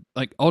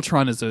like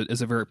Ultron is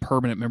a very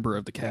permanent member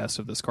of the cast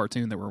of this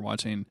cartoon that we're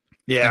watching.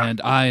 Yeah,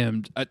 and I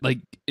am like,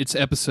 it's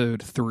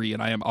episode 3,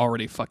 and I am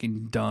already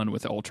fucking done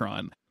with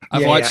Ultron.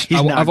 I've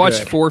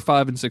watched 4,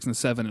 5, and 6, and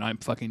 7, and I'm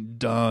fucking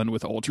done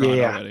with Ultron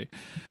already.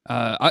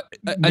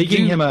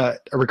 Making him a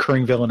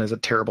recurring villain is a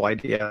terrible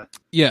idea.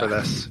 Yeah, for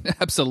this.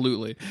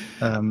 Absolutely.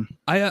 I'm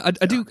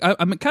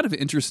kind of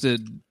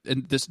interested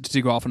in this,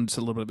 to go off on just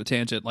a little bit of a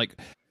tangent. Like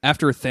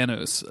after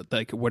Thanos,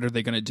 like what are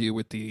they going to do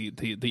with the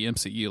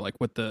MCU? Like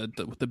what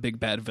the big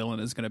bad villain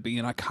is going to be?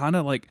 And I kind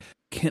of like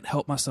can't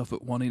help myself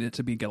but wanting it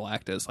to be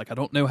Galactus. Like I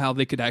don't know how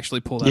they could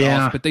actually pull that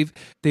off, but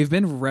they've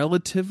been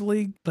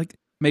relatively like,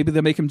 maybe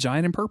they'll make him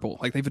giant and purple.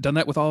 Like they've done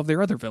that with all of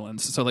their other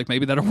villains. So like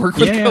maybe that'll work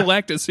with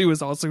Galactus, who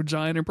is also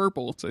giant and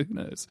purple. So who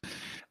knows?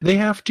 They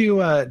have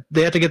to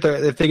get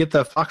if they get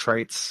the Fox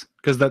rights,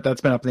 because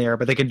that's been up in the air,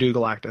 but they can do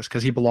Galactus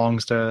because he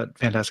belongs to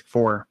Fantastic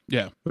Four.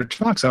 Yeah. Which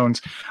Fox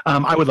owns.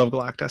 I would love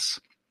Galactus.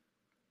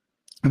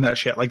 And that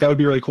shit. Like that would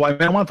be really cool. I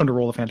mean, I want them to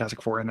roll the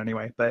Fantastic Four in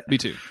anyway, but me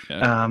too.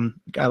 Yeah.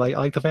 I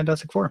like the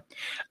Fantastic Four.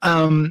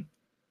 So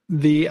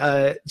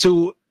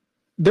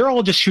they're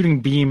all just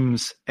shooting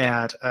beams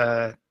at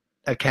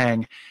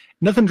Kang.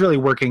 Nothing's really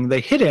working.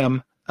 They hit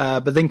him,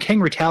 but then Kang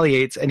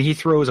retaliates and he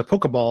throws a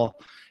Pokeball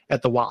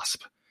at the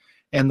Wasp,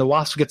 and the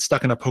Wasp gets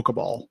stuck in a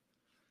Pokeball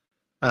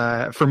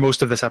for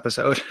most of this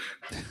episode.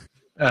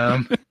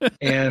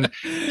 And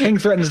Kang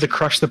threatens to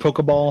crush the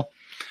Pokeball.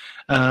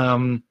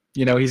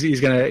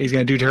 He's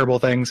gonna do terrible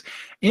things.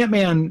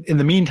 Ant-Man, in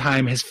the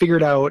meantime, has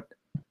figured out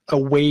a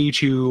way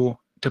to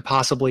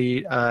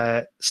possibly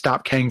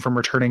stop Kang from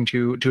returning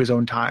to his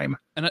own time.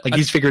 And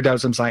he's figured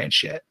out some science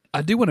shit.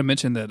 I do want to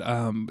mention that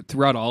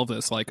throughout all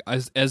this, like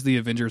as the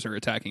Avengers are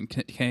attacking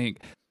Kang,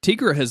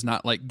 Tigra has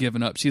not like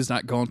given up. She's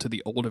not gone to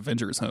the old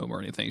Avengers home or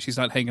anything. She's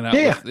not hanging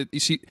out. With,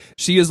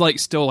 she is like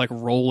still like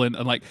rolling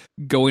and like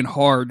going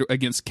hard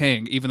against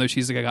Kang, even though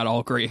she's got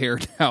all gray hair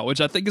now,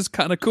 which I think is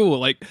kind of cool.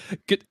 Like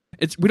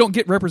we don't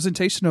get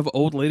representation of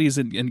old ladies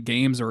in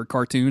games or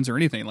cartoons or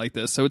anything like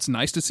this, so it's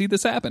nice to see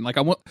this happen. Like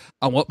I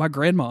want my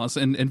grandmas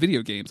in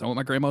video games. I want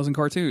my grandmas in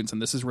cartoons,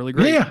 and this is really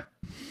great. Yeah,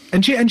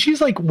 and she's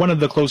like one of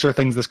the closer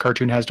things this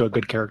cartoon has to a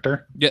good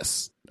character.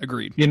 Yes,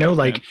 agreed.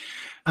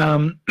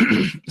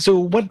 So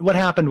what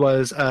happened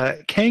was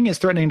Kang is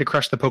threatening to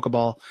crush the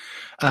Pokeball,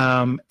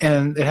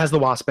 and it has the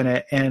Wasp in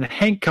it, and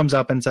Hank comes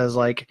up and says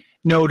like,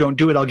 no, don't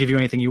do it, I'll give you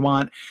anything you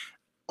want.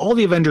 All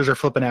the Avengers are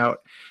flipping out.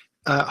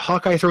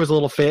 Hawkeye throws a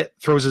little fit,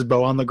 throws his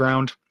bow on the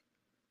ground.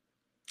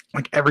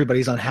 Like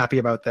everybody's unhappy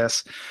about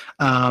this.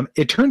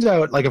 It turns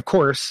out, like, of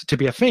course, to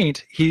be a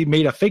feint, he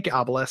made a fake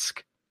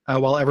obelisk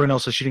while everyone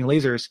else was shooting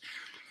lasers.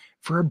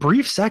 For a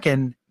brief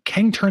second,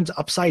 Kang turns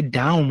upside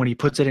down when he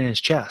puts it in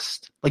his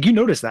chest. Like, you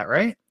noticed that,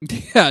 right?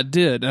 Yeah, I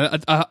did.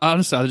 I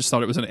honestly, I just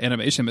thought it was an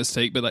animation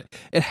mistake, but like,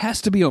 it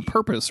has to be on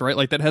purpose, right?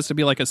 Like, that has to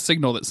be like a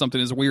signal that something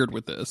is weird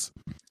with this.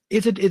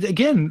 it's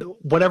again,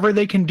 whatever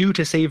they can do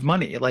to save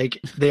money. Like,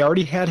 they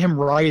already had him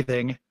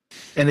writhing,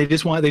 and they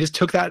just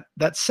took that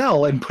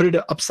cell and put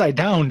it upside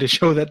down to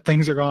show that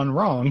things are gone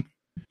wrong,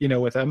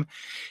 with him.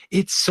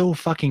 It's so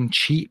fucking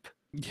cheap.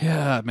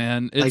 Yeah,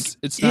 man. It's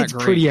not it's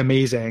great. pretty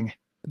amazing.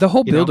 The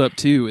whole build up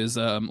too is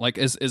like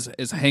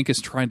as Hank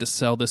is trying to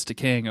sell this to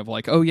Kang of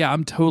like, oh yeah,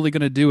 I'm totally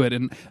gonna do it,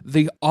 and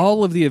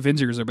all of the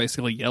Avengers are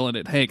basically yelling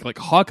at Hank. Like,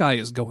 Hawkeye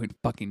is going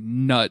fucking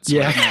nuts.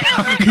 Yeah,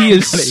 right now. He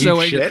is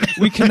so angry.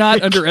 We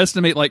cannot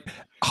underestimate, like,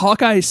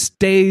 Hawkeye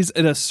stays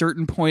at a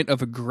certain point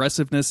of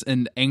aggressiveness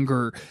and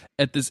anger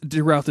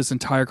throughout this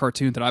entire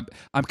cartoon that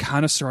I'm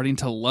kind of starting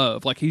to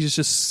love. Like, he's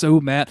just so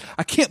mad.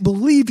 I can't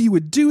believe you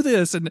would do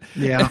this. And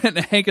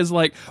Hank is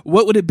like,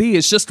 what would it be?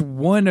 It's just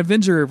one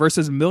Avenger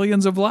versus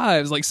millions of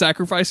lives, like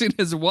sacrificing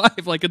his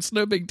wife. Like, it's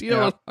no big deal.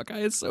 Yeah. Hawkeye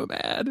is so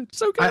mad. It's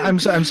so good. I'm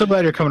so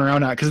glad you're coming around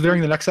now, because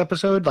during the next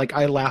episode, like,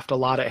 I laughed a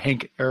lot at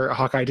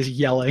Hawkeye just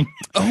yelling.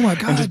 Oh my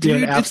god, and just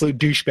being an absolute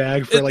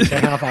douchebag for like a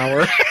half hour.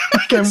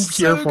 Like, I'm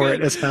here for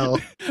it as hell.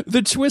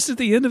 The twist at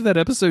the end of that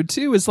episode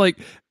too is like,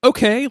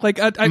 okay, like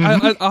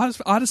I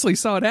honestly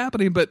saw it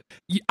happening, but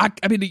I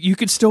mean, you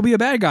could still be a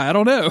bad guy. I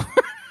don't know.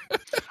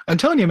 I'm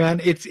telling you,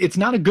 man, it's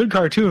not a good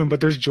cartoon, but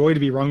there's joy to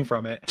be wrung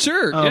from it.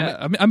 Sure,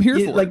 yeah, I'm here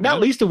for it. Like, not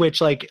least of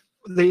which, like,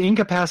 they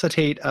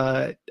incapacitate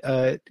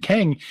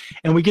Kang,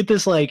 and we get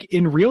this like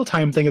in real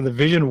time thing of the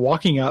Vision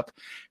walking up,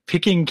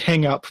 picking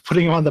Kang up,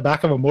 putting him on the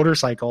back of a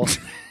motorcycle,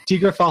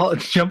 Tigra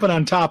jumping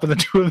on top, and the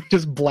two of them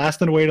just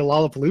blasting away to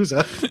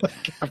Lollapalooza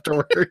like,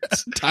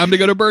 afterwards. Time to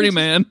go to Burning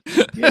Man.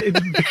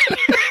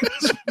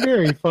 It's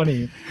very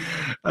funny.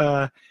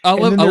 I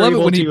love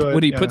it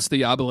when he puts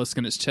the obelisk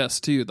in his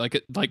chest too.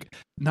 Like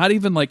not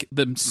even like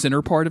the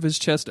center part of his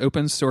chest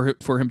opens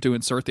for him to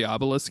insert the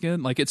obelisk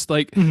in. Like, it's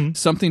like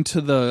something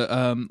to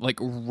the like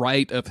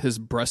right of his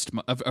breast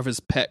of his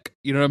pec.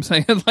 You know what I'm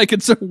saying? Like,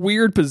 it's a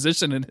weird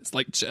position in his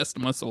like chest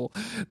muscle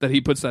that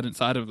he puts that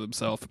inside of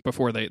himself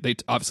before they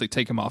obviously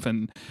take him off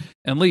and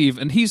leave.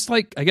 And he's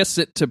like, I guess,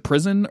 sent to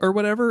prison or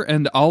whatever.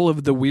 And all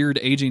of the weird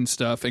aging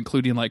stuff,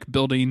 including like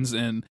buildings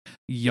and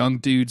young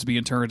dudes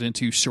being turned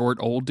into short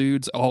old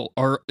dudes,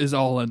 is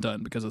all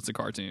undone because it's a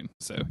cartoon.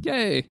 So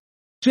yay.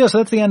 So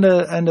that's the end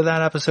of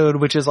that episode,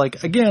 which is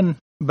like, again,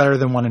 better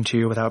than 1 and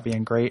 2 without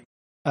being great.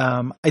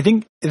 I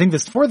think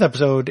this 4th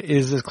episode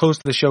is as close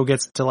to the show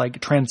gets to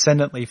like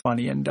transcendently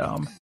funny and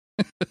dumb.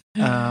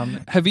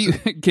 Have you?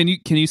 Can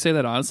you say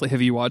that honestly?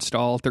 Have you watched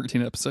all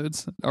 13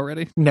 episodes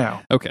already?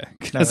 No. Okay.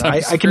 No.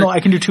 I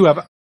can do 2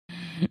 episodes.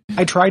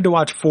 I tried to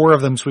watch 4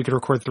 of them so we could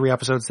record 3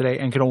 episodes today,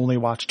 and could only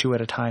watch 2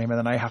 at a time, and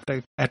then I have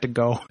to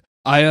go.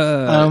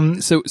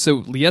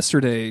 So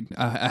yesterday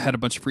I had a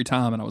bunch of free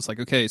time, and I was like,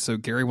 okay, so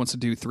Gary wants to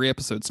do 3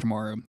 episodes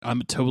tomorrow.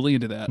 I'm totally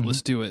into that. Mm-hmm.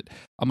 Let's do it.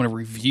 I'm going to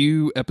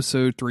review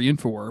episode 3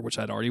 and 4, which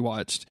I'd already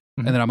watched.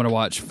 Mm-hmm. And then I'm going to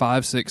watch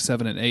 5, 6,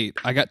 7, and 8.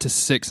 I got to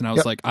 6 and I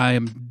was like, I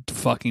am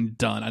fucking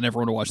done. I never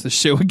want to watch this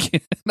show again.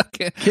 I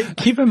can't.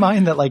 Keep in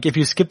mind that like if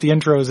you skip the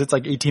intros, it's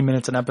like 18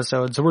 minutes an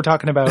episode. So we're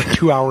talking about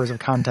 2 hours of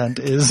content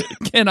is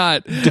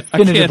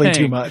definitively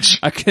too much.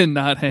 I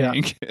cannot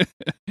hang.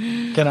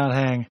 Yeah. Cannot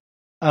hang.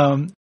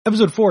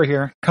 Episode 4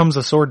 here comes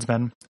a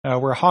swordsman,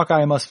 where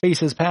Hawkeye must face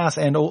his past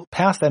and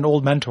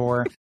old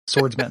mentor,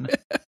 Swordsman,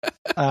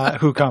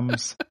 who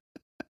comes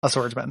a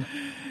swordsman.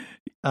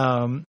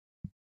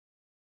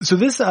 So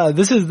this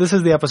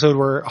is the episode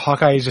where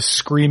Hawkeye is just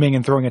screaming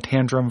and throwing a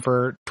tantrum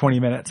for 20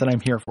 minutes, and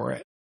I'm here for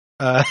it.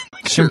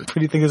 Sure. I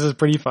think this is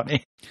pretty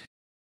funny.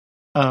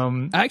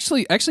 I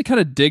actually kind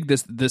of dig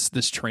this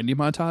trendy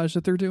montage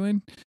that they're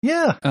doing.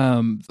 Yeah.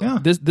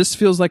 This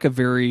feels like a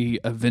very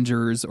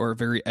Avengers or a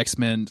very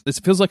X-Men. This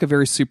feels like a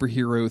very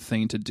superhero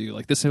thing to do.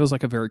 Like, this feels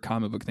like a very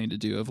comic book thing to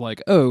do of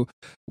like, oh,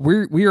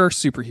 we are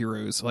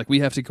superheroes. Like,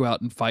 we have to go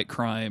out and fight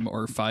crime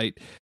or fight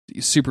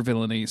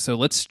supervillainy, so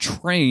let's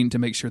train to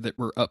make sure that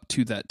we're up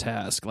to that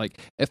task. Like,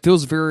 it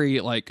feels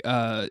very like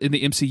in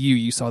the MCU,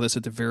 you saw this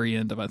at the very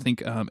end of, I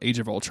think, Age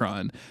of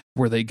Ultron,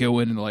 where they go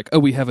in and like, oh,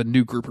 we have a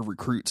new group of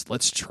recruits,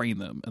 let's train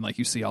them, and like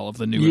you see all of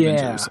the new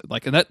Avengers,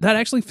 like, and that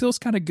actually feels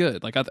kind of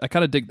good. Like, I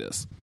kind of dig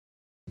this.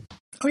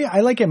 Oh yeah,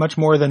 I like it much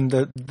more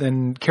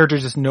than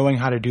characters just knowing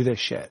how to do this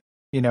shit.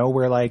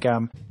 Where like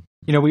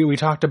we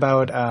talked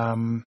about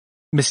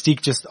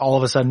Mystique just all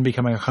of a sudden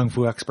becoming a kung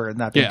fu expert and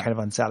that being kind of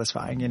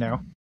unsatisfying.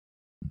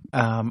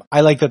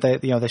 I like that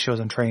they shows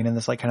them train in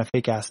this like kind of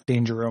fake ass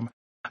danger room.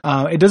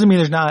 It doesn't mean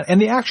there's not,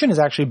 and the action is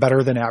actually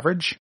better than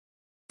average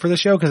for the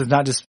show because it's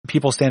not just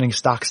people standing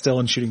stock still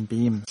and shooting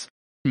beams.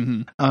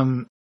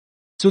 Mm-hmm.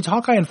 So it's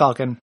Hawkeye and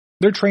Falcon.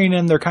 They're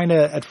training. They're kind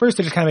of at first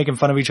they're just kind of making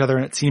fun of each other,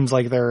 and it seems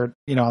like they're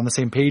on the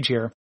same page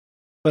here.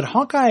 But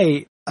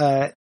Hawkeye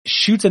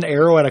shoots an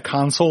arrow at a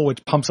console,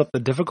 which pumps up the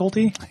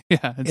difficulty.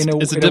 Yeah, in a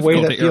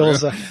way that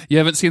feels. You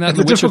haven't seen that in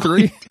The Witcher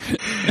 3?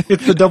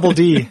 It's the double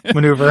D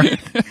maneuver.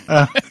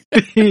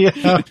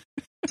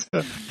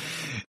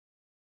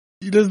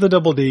 He does the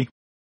double D,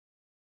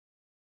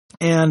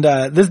 and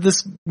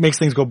this makes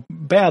things go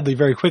badly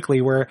very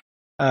quickly. Where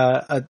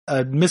a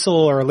missile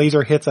or a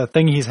laser hits a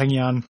thing he's hanging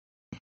on,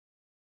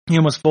 he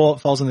almost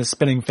falls in the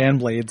spinning fan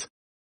blades,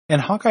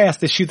 and Hawkeye has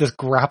to shoot this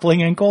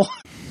grappling ankle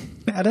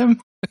at him.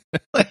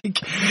 Like,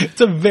 it's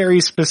a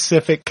very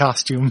specific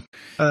costume,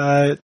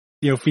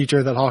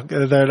 feature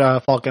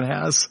that Falcon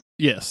has.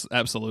 Yes,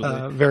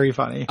 absolutely. Very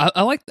funny.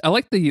 I like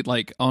the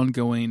like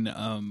ongoing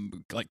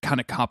like kind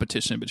of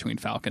competition between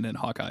Falcon and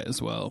Hawkeye as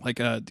well.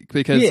 Like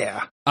because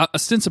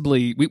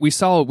ostensibly we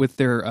saw with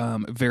their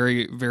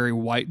very very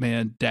white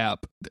man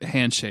dap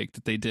handshake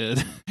that they did,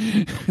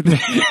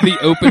 the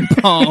open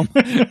palm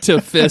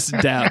to fist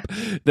dap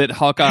that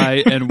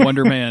Hawkeye and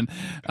Wonder Man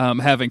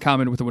have in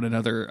common with one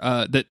another.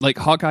 That like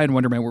Hawkeye and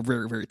Wonder Man were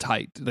very very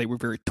tight. They were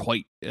very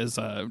tight, as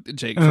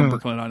Jake from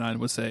Brooklyn Nine-Nine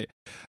would say.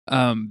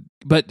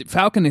 But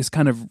Falcon is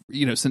kind of,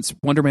 since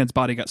Wonder Man's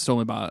body got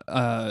stolen by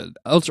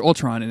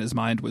Ultron and his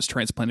mind was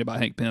transplanted by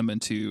Hank Pym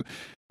into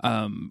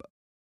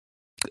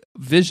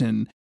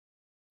Vision,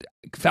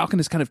 Falcon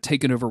has kind of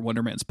taken over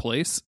Wonder Man's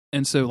place.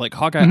 And so like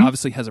Hawkeye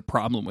obviously has a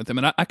problem with him.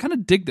 And I kind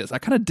of dig this. I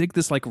kind of dig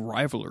this like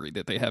rivalry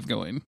that they have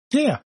going.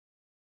 Yeah.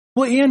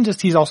 Well, and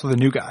just he's also the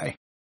new guy.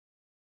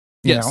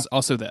 Yes,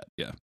 also that.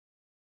 Yeah.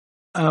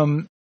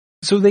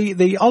 So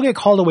they all get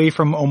called away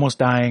from almost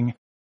dying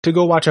to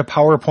go watch a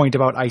PowerPoint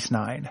about Ice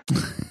Nine.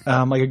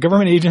 Like a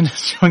government agent is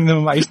showing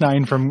them Ice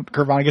Nine from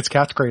Kurt Vonnegut's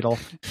Cat's Cradle,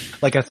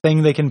 like a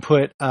thing they can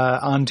put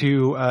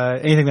onto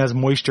anything that has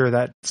moisture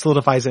that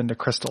solidifies it into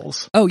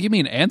crystals. Oh, you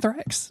mean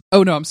anthrax?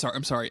 Oh no, I'm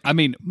sorry. I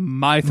mean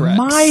Mithrax.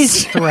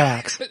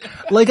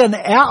 Mithrax, like an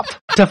app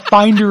to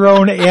find your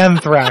own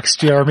anthrax,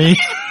 Jeremy.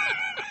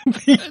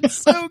 It's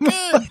so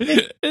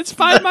good. It's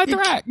Find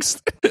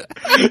Mithrax.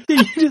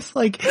 You just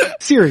like,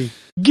 Siri,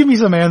 give me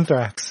some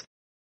anthrax.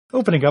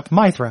 Opening up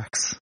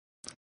Mithrax.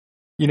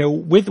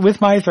 With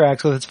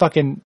Mithrax, with its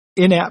fucking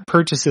in-app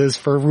purchases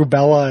for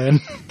rubella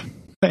and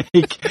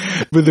like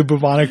with the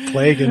bubonic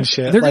plague and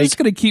shit. They're just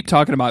going to keep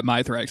talking about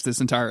Mithrax this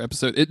entire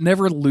episode. It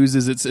never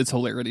loses its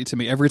hilarity to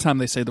me. Every time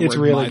they say the word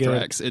really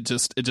Mithrax, good.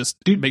 it just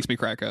makes me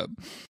crack up.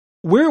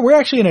 We're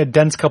actually in a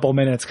dense couple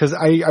minutes because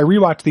I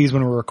rewatched these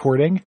when we were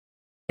recording,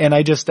 and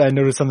I just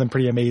noticed something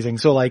pretty amazing.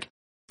 So like,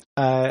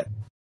 the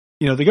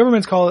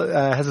government's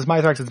has this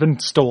Mithrax that's been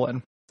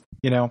stolen.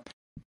 The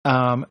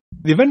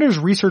Avengers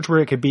research where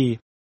it could be.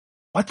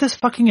 What this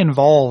fucking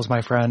involves,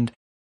 my friend,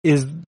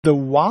 is the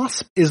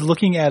Wasp is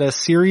looking at a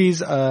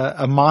series,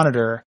 a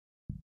monitor,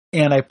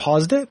 and I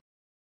paused it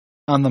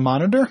on the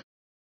monitor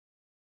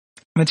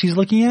that she's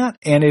looking at,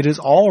 and it is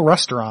all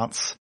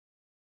restaurants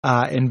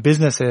and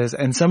businesses,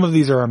 and some of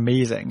these are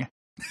amazing.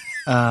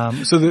 So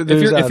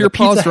if you're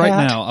paused right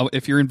now,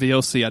 if you're in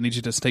VLC, I need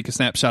you to take a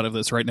snapshot of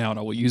this right now, and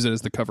I will use it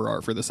as the cover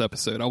art for this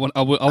episode. I want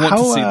to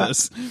see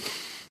this.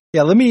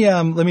 Yeah, let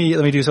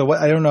me do so. What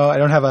I don't know, I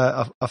don't have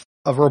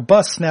a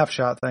robust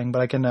snapshot thing, but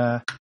I can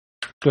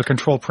do a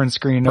control print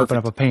screen and open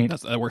up a paint.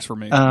 That works for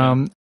me.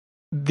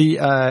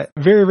 The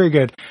very very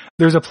good.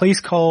 There's a place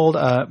called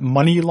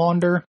Money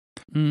Launder.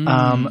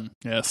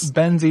 Yes.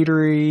 Ben's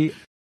Eatery,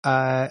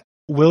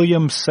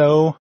 William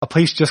So, a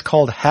place just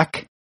called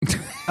Heck.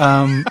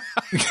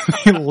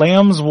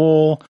 Lamb's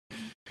Wool,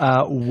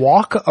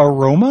 Walk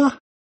Aroma.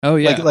 Oh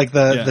yeah, like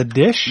the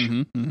dish.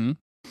 Mm-hmm, mm-hmm.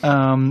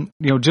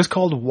 Just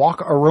called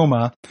Walk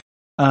Aroma.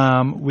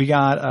 We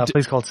got a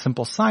place called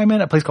Simple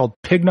Simon, a place called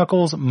Pig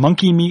Knuckles,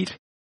 Monkey Meat.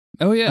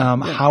 Oh yeah,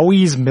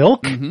 Howie's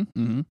Milk. Mm-hmm,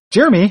 mm-hmm.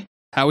 Jeremy,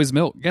 Howie's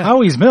Milk. Yeah.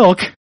 Howie's Milk.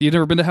 You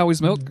never been to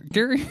Howie's Milk,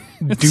 Gary?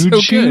 Dude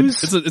so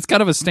Shoes. Good. It's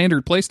kind of a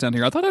standard place down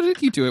here. I thought I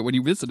took you to it when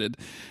you visited.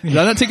 Did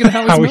I not take you to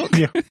Howie's Milk?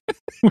 Yeah.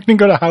 We didn't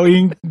go to Howie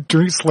and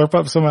slurp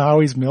up some of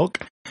Howie's Milk.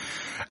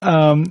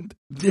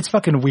 It's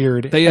fucking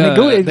weird.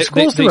 It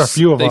scrolls through a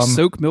few of them. They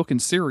soak milk in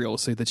cereal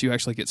so that you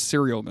actually get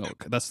cereal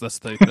milk. That's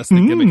the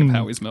gimmick of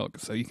Howie's Milk.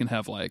 So you can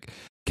have like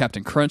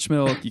Captain Crunch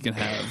milk. You can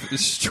have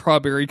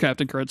strawberry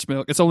Captain Crunch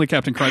milk. It's only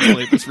Captain Crunch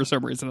flavors for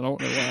some reason. I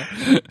don't know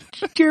why.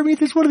 Jeremy,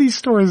 there's one of these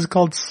stores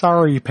called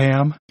Sorry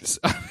Pam.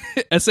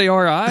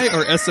 SARI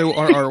or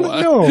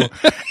SORRY? No,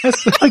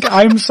 it's like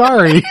I'm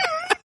sorry.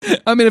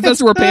 I mean, if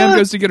that's where Pam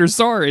goes to get her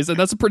sorries, then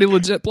that's a pretty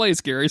legit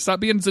place, Gary. Stop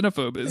being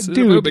xenophobic.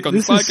 Dude, on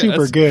this is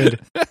super good.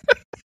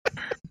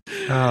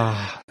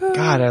 Oh,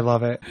 God, I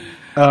love it.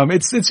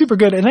 It's super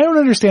good, and I don't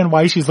understand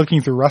why she's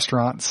looking through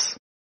restaurants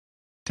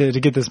to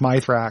get this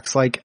Mithrax.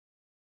 Like,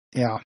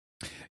 yeah.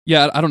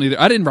 Yeah, I don't either.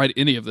 I didn't write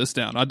any of this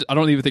down. I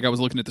don't even think I was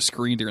looking at the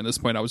screen during this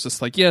point. I was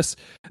just like, yes,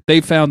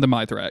 they found the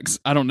Mithrax.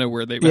 I don't know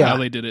how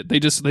they did it.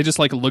 They just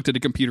like looked at a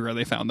computer and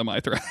they found the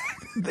Mithrax.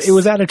 It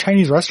was at a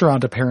Chinese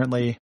restaurant,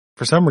 apparently.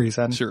 For some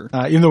reason, sure.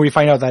 Even though we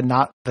find out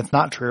that's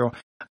not true.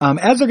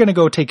 As they're going to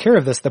go take care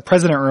of this, the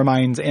president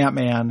reminds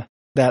Ant-Man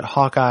that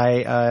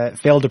Hawkeye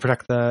failed to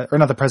protect the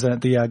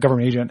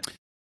government agent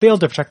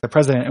failed to protect the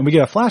president, and we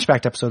get a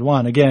flashback to episode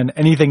 1. Again,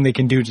 anything they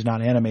can do to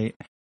not animate.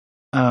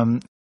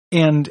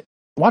 And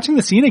watching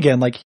the scene again,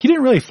 like he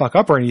didn't really fuck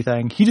up or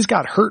anything. He just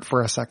got hurt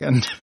for a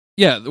second.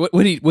 Yeah,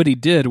 what he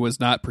did was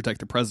not protect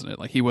the president.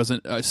 Like he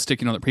wasn't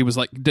sticking on it. He was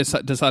like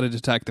decided to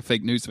attack the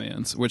fake news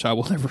vans, which I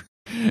will never.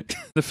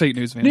 The fake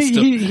news vans.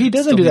 He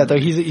doesn't do that though.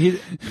 He's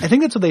I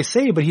think that's what they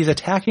say, but he's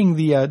attacking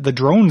the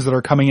drones that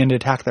are coming in to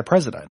attack the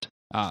president.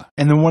 And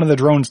then one of the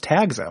drones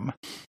tags him.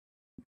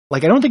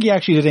 Like, I don't think he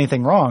actually did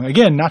anything wrong.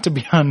 Again, not to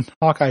be on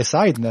Hawkeye's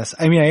side in this.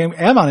 I mean,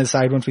 I am on his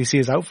side once we see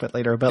his outfit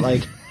later, but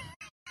like,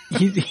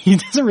 he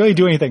doesn't really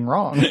do anything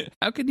wrong.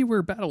 How can you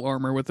wear battle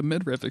armor with the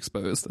midriff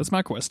exposed? That's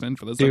my question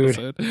for this Dude,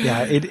 episode.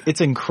 Yeah, it's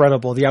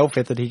incredible. The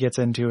outfit that he gets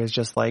into is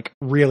just like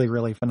really,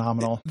 really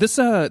phenomenal. This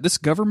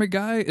government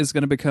guy is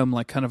going to become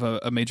like kind of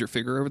a major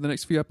figure over the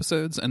next few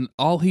episodes, and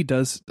all he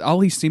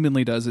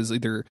seemingly does is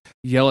either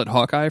yell at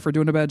Hawkeye for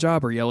doing a bad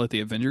job or yell at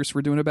the Avengers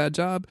for doing a bad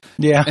job.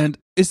 Yeah. And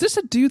is this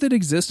a dude that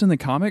exists in the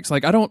comics?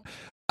 Like,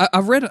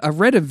 I've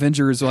read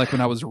Avengers like when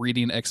I was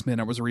reading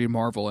X-Men, I was reading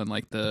Marvel in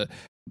like the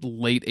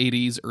late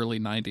 80s, early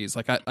 90s.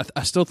 Like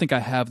I still think I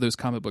have those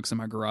comic books in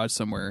my garage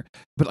somewhere,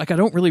 but like I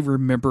don't really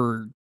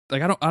remember.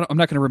 Like I'm not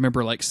going to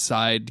remember like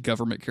side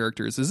government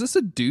characters. Is this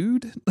a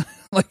dude?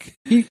 Like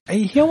he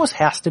almost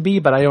has to be,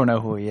 but I don't know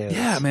who he is.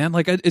 Yeah, man.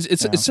 Like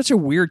it's such a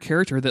weird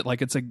character that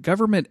like it's a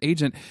government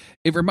agent.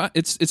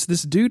 It's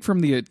this dude from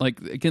the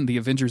the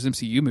Avengers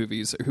MCU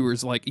movies who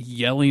is like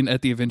yelling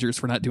at the Avengers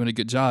for not doing a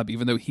good job,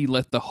 even though he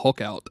let the Hulk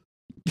out.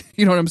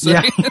 You know what I'm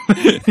saying?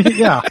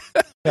 Yeah.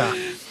 Yeah.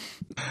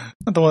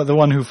 Not the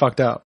one who fucked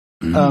up.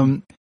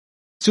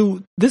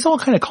 So this all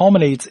kind of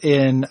culminates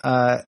in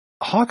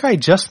Hawkeye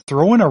just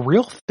throwing a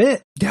real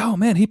fit. Yeah, oh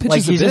man, he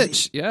pitches a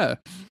bitch. Yeah.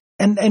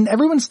 And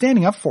everyone's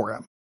standing up for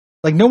him.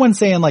 Like no one's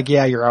saying like,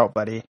 yeah, you're out,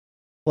 buddy.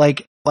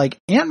 Like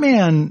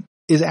Ant-Man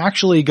is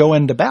actually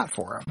going to bat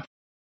for him.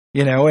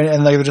 You know,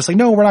 and they're just like,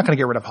 no, we're not going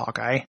to get rid of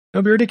Hawkeye.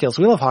 Don't be ridiculous.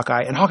 We love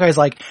Hawkeye. And Hawkeye's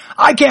like,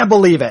 I can't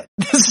believe it.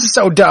 This is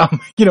so dumb.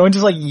 You know, and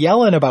just like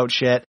yelling about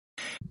shit.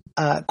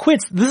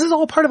 Quits. This is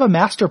all part of a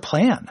master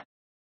plan.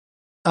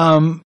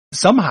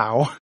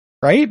 Somehow,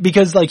 right?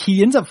 Because like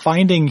he ends up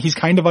finding he's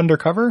kind of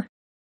undercover,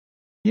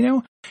 you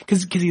know,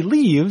 because he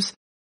leaves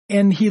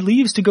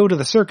to go to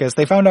the circus.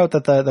 They found out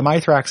that the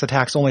Mithrax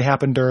attacks only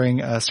happen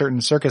during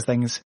certain circus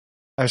things,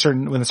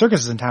 when the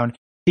circus is in town.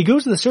 He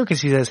goes to the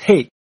circus. He says,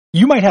 hey,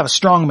 you might have a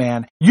strong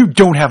man. You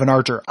don't have an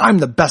archer. I'm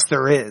the best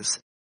there is.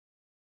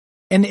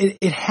 And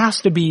it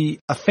has to be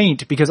a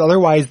feint because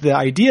otherwise the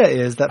idea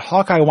is that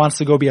Hawkeye wants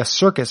to go be a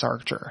circus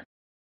archer.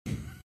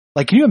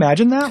 Like, can you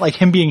imagine that? Like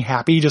him being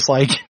happy, just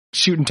like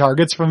shooting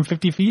targets from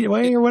 50 feet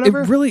away or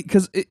whatever? It really,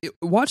 because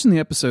watching the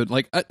episode,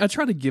 like I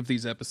try to give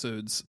these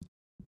episodes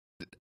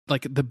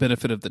like the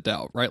benefit of the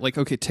doubt, right? Like,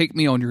 okay, take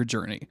me on your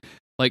journey.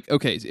 Like,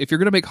 okay, if you're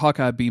going to make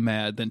Hawkeye be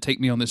mad, then take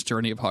me on this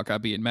journey of Hawkeye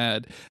being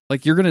mad.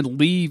 Like, you're going to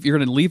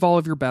leave all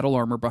of your battle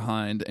armor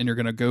behind and you're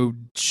going to go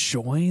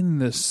join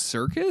the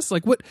circus?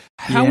 Like, what,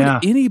 how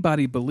would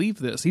anybody believe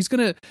this? He's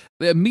going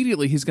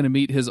to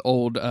meet his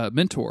old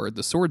mentor,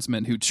 the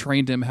swordsman who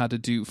trained him how to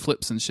do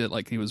flips and shit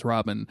like he was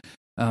Robin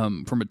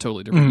from a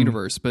totally different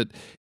universe. But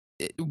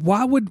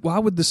why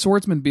would the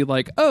swordsman be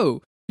like,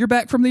 oh, you're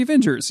back from the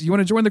Avengers. You want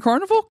to join the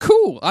carnival?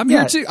 Cool. I'm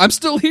here too. I'm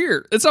still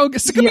here. It's going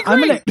to be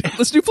great.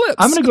 Let's do flips.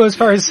 I'm going to go as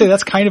far as to say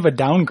that's kind of a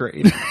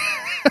downgrade.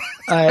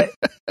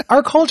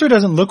 Our culture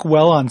doesn't look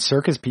well on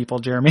circus people,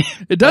 Jeremy.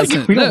 It doesn't.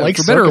 Like, we don't like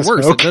for better or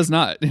worse, folk. it does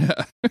not.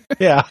 Yeah.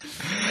 Yeah.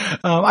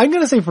 I'm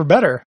going to say for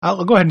better.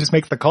 I'll go ahead and just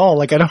make the call.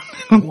 Like, I don't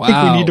think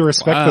we need to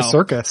respect the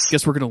circus.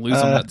 Guess we're going to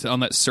lose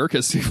on that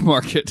circus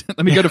market.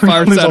 Let me go to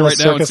Fireside right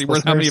now and see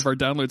how many of our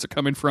downloads are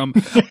coming from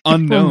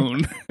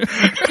unknown.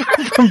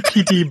 From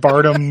P.T.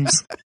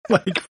 Barnum's,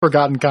 like,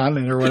 Forgotten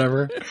Continent or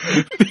whatever.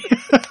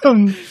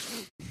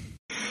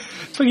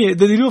 So yeah,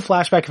 they do a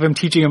flashback of him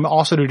teaching him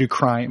also to do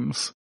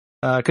crimes.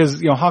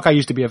 Because, you know, Hawkeye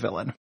used to be a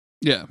villain.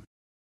 Yeah.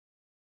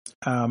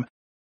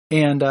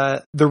 And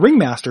the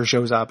Ringmaster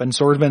shows up, and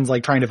Swordsman's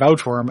like trying to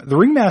vouch for him. The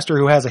Ringmaster,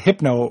 who has a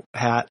hypno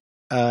hat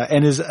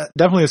and is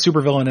definitely a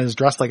supervillain and is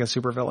dressed like a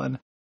supervillain,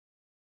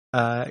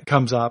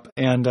 comes up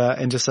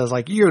and just says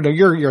like,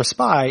 "You're a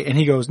spy," and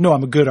he goes, "No,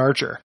 I'm a good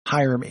archer.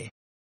 Hire me."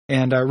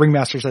 And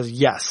Ringmaster says,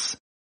 "Yes."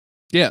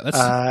 Yeah,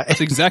 that's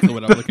exactly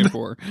what I'm looking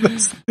for.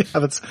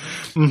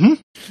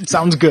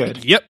 Sounds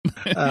good. Yep.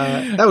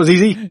 That was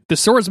easy. The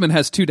swordsman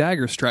has 2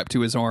 daggers strapped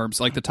to his arms,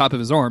 like the top of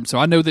his arm, so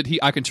I know that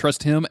I can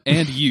trust him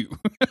and you.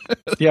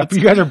 Yeah, you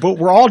guys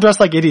we're all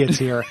dressed like idiots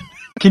here.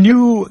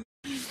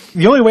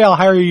 The only way I'll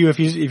hire you if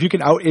you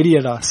can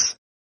out-idiot us.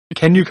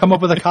 Can you come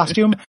up with a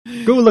costume?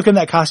 Go look in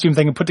that costume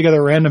thing and put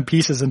together random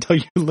pieces until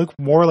you look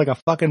more like a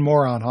fucking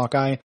moron,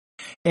 Hawkeye.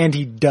 And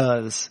he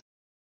does.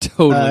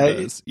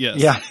 Totally does. Yes.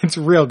 Yeah, it's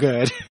real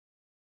good.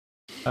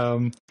 So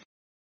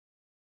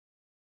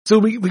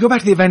we go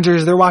back to the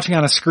Avengers. They're watching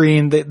on a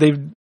screen.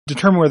 They've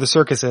determined where the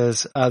circus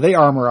is. They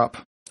armor up.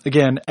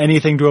 Again,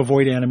 anything to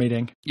avoid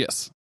animating.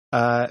 Yes.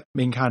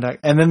 Making contact.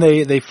 And then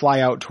they fly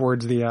out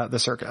towards the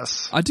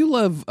circus. I do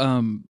love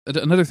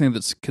another thing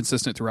that's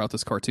consistent throughout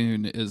this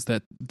cartoon is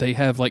that they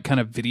have like kind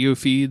of video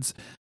feeds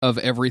of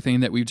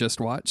everything that we've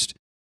just watched.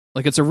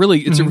 Like it's a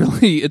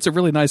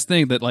really nice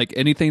thing that like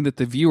anything that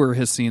the viewer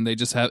has seen, they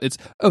just have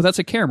that's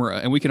a camera,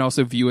 and we can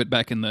also view it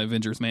back in the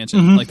Avengers Mansion.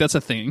 Mm-hmm. Like that's a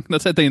thing.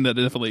 That's a thing that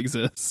definitely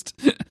exists.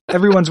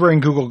 Everyone's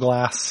wearing Google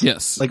Glass.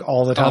 Yes, like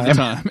all the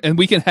time, and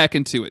we can hack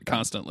into it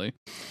constantly.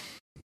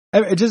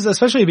 It just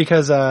especially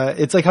because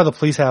it's like how the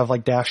police have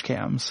like dash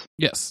cams.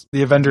 Yes,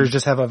 the Avengers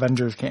just have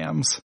Avengers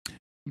cams.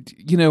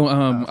 You know,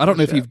 I don't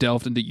know if shit. you've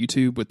delved into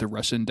YouTube with the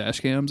Russian dash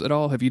cams at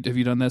all. Have you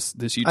done this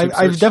YouTube? I've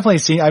search? definitely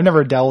seen. I've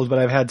never delved, but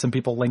I've had some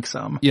people link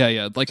some.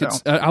 Yeah. Like So.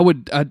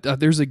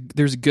 it's,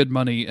 there's good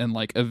money in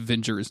like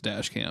Avengers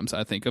dash cams.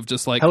 I think of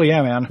just like Hell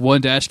yeah, man!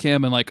 one dash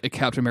cam and like a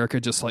Captain America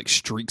just like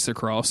streaks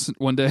across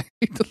one day.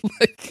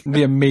 Like, It'd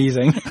be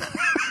amazing.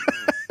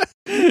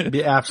 It'd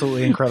be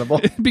absolutely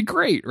incredible. it'd be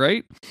great,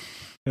 right?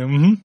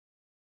 Mm-hmm.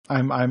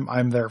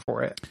 I'm there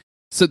for it.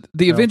 So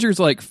the Avengers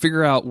like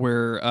figure out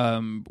where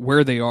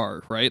they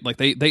are, right? Like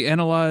they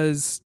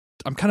analyze.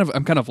 I'm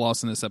kind of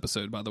lost in this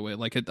episode, by the way.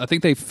 Like I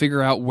think they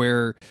figure out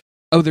where.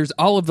 Oh, there's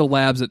all of the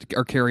labs that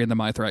are carrying the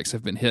Mithrax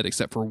have been hit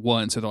except for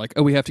one. So they're like,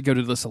 oh, we have to go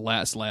to this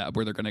last lab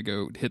where they're going to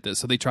go hit this.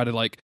 So they try to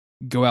like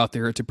go out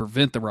there to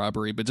prevent the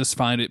robbery, but just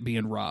find it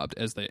being robbed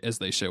as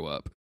they show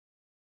up.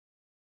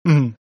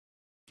 Mm-hmm.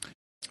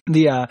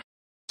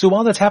 So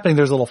while that's happening,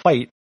 there's a little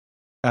fight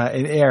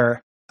in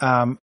air.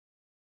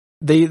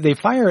 They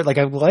fire, like,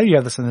 I'm glad you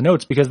have this in the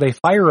notes, because they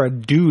fire a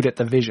dude at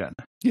the Vision.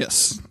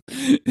 Yes.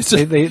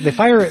 They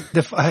fire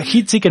the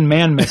heat-seeking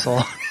man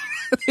missile.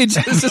 They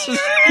just,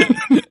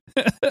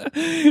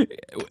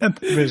 at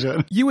the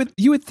Vision. You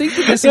would think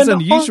that this is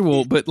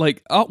unusual, but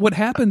like what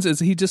happens is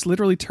he just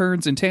literally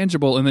turns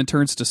intangible and then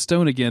turns to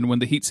stone again when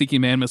the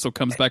heat-seeking man missile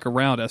comes back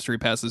around after he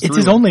passes through. It's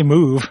his only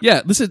move.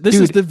 Yeah, this is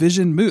the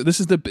Vision move. This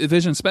is the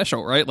Vision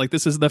special, right? Like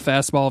this is the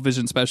fastball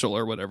Vision special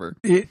or whatever.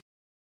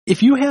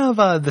 If you have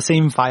the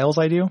same files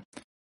I do,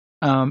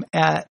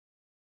 at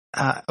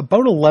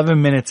about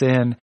 11 minutes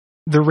in,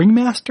 the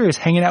ringmaster is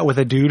hanging out with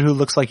a dude who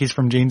looks like he's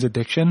from Jane's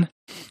Addiction,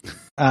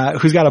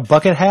 who's got a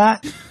bucket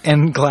hat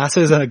and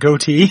glasses and a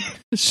goatee.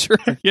 Sure,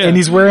 yeah. And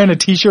he's wearing a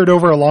t-shirt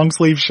over a long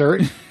sleeve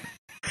shirt.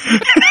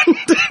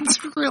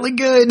 It's really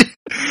good.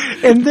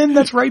 And then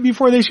that's right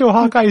before they show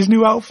Hawkeye's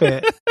new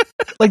outfit.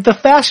 Like, the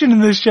fashion in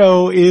this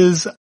show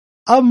is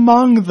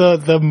among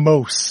the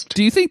most.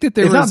 Do you think that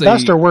it's not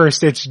best or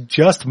worst, it's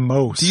just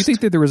most. Do you think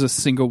that there was a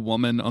single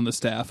woman on the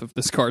staff of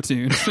this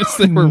cartoon?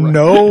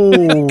 No.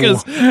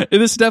 Because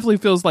this definitely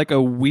feels like a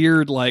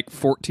weird, like,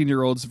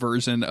 14-year-old's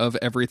version of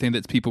everything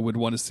that people would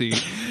want to see,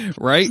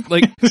 right?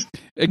 Like,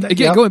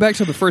 again, going back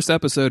to the first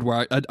episode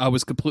where I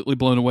was completely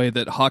blown away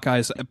that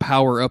Hawkeye's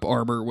power-up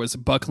armor was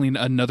buckling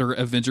another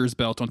Avengers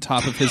belt on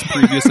top of his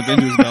previous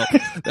Avengers belt.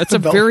 That's a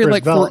very,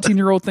 like,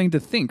 14-year-old thing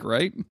to think,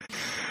 right?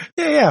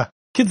 Yeah.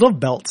 Kids love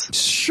belts.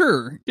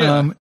 Sure.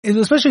 Yeah.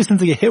 Especially since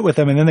they get hit with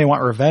them and then they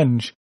want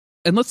revenge.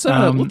 And let's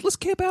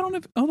camp out on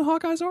the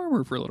Hawkeye's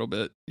armor for a little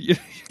bit.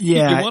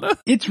 Yeah,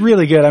 it's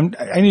really good.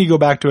 I need to go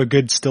back to a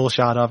good still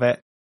shot of it,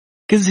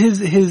 because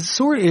his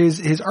sword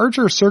his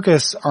Archer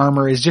Circus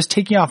armor is just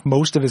taking off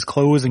most of his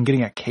clothes and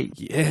getting a cape.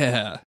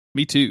 Yeah,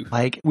 me too.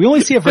 Like, we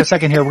only see it for a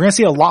second here. We're gonna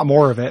see a lot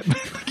more of it.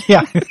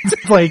 Yeah,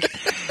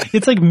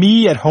 it's like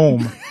me at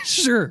home.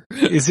 Sure,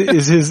 is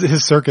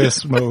his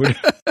circus mode.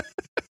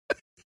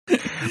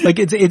 Like,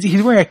 it's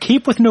he's wearing a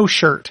cape with no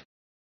shirt.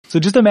 So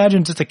just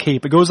imagine just a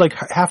cape. It goes like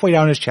halfway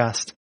down his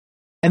chest.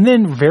 And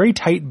then very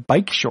tight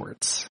bike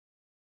shorts.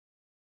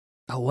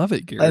 I love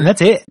it, Gary. And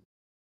that's it.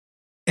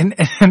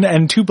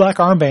 And two black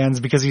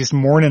armbands because he's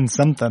mourning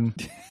something.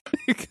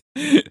 Day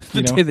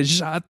that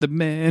shot the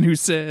man who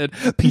said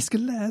peace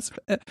could last.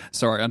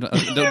 Sorry, I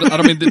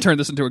don't mean to turn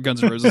this into a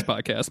Guns N' Roses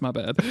podcast. My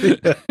bad.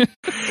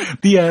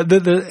 Yeah.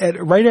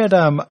 Right at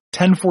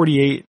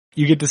 10:48,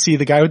 you get to see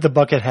the guy with the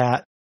bucket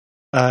hat,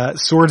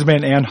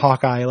 Swordsman and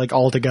Hawkeye, like,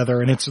 all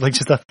together, and it's like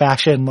just a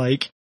fashion,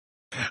 like,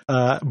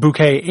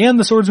 bouquet. And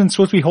the Swordsman's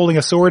supposed to be holding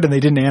a sword, and they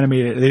didn't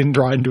animate it. They didn't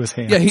draw it into his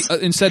hands. Yeah,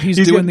 instead he's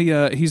doing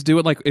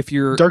like, if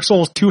you're Dark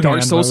Souls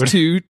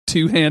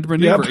 2-hand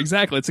maneuver. Yep.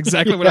 Exactly. It's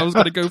exactly what I was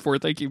going to go for.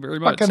 Thank you very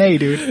much. Fucking A,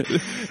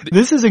 dude.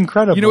 This is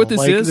incredible. You know what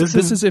this is?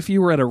 This is if you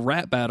were at a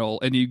rap battle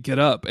and you get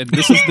up, and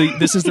this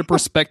is the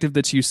perspective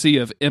that you see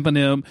of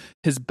Eminem,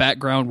 his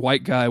background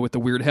white guy with the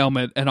weird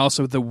helmet, and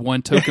also the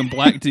one token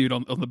black dude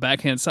on the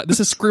backhand side. This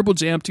is Scribble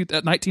Jam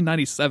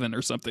 1997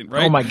 or something,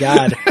 right? Oh my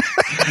God.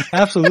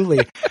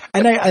 Absolutely.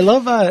 And I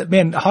love,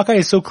 man, Hawkeye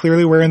is so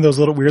clearly wearing those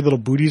weird little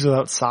booties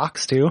without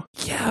socks too.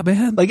 Yeah,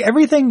 man. Like,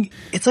 everything,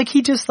 it's like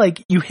he just,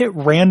 like, you hit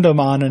random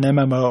on an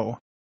MMO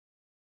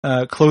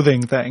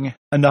clothing thing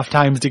enough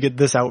times to get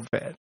this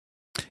outfit.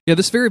 Yeah,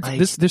 this very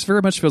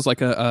much feels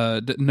like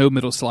a no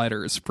middle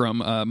sliders from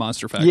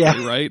Monster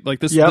Factory, right? Like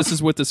this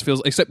is what this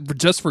feels, except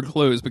just for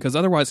clothes, because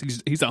otherwise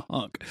he's a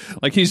hunk.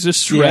 Like, he's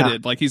just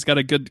shredded. Like, he's got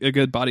a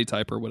good body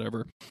type or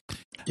whatever.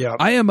 Yeah,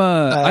 I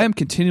am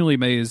continually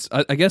amazed.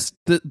 I guess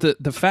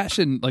the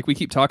fashion, like, we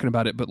keep talking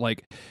about it, but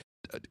like,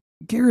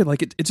 Gary,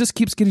 like, it just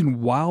keeps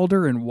getting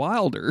wilder and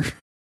wilder.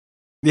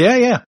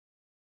 Yeah.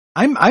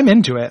 I'm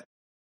into it.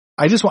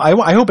 I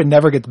hope it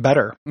never gets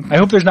better. I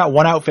hope there's not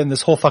one outfit in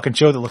this whole fucking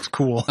show that looks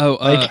cool.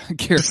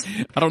 Gary,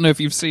 I don't know if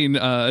you've seen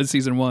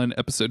season 1,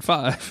 episode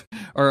 5,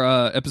 or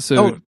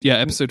episode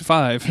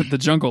 5, the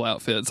jungle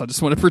outfits. I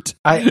just want to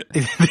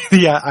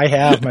I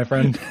have, my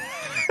friend.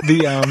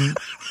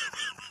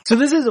 So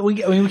this is, we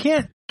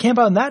can't camp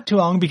out on that too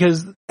long,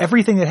 because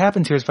everything that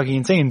happens here is fucking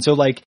insane. So,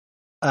 like,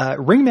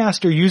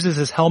 Ringmaster uses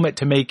his helmet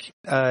to make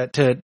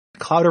to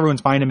cloud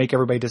everyone's mind and make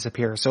everybody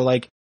disappear. So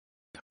like,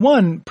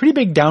 one, pretty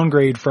big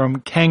downgrade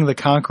from Kang the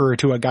Conqueror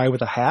to a guy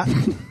with a hat.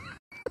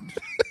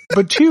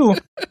 But two,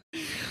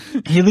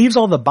 he leaves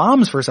all the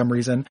bombs for some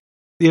reason.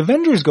 The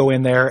Avengers go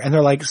in there and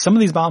they're like, some of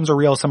these bombs are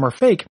real, some are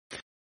fake.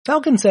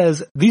 Falcon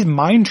says, these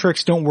mind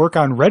tricks don't work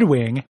on Red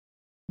Wing.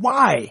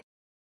 Why?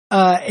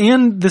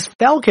 And this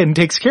Falcon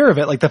takes care of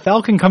it. Like the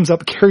Falcon comes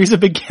up, carries a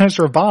big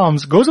canister of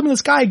bombs, goes up in the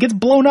sky, gets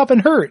blown up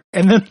and hurt.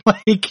 And then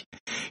like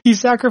he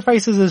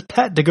sacrifices his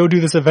pet to go do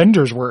this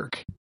Avengers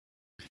work.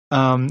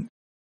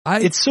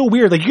 It's so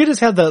weird. Like you could just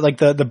have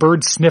the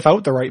bird sniff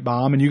out the right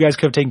bomb and you guys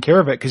could have taken care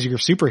of it because you're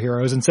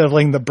superheroes instead of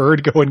letting the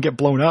bird go and get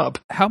blown up.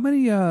 How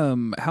many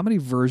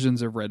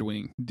versions of Red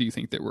Wing do you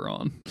think that we're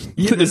on?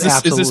 Yeah, is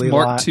this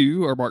Mark II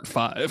or Mark V?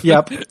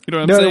 Yep. You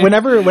know what I'm saying?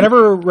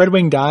 Whenever Red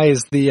Wing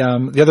dies, the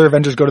other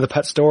Avengers go to the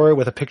pet store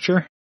with a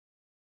picture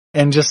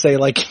and just say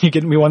like, "Can you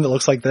get me one that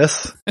looks like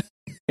this?"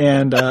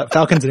 And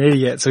Falcon's an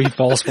idiot, so he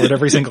falls for it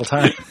every single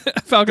time.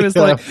 Falcon is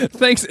like,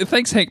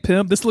 thanks, Hank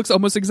Pym. This looks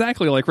almost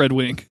exactly like Red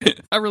Wing.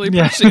 I really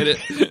appreciate it.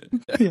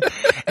 Yeah.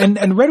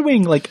 And Red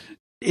Wing, like,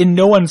 in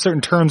no uncertain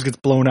terms gets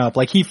blown up.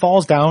 Like, he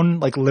falls down,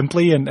 like,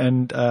 limply,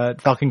 and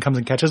Falcon comes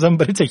and catches him,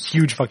 but it's a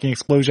huge fucking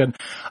explosion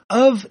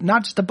of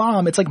not just a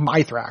bomb, it's like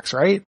Mithrax,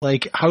 right?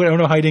 Like, I don't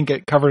know how he didn't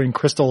get covered in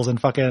crystals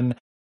and fucking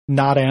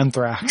not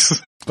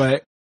anthrax,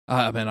 but...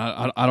 Man,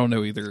 I don't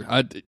know either.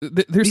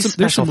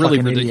 There's some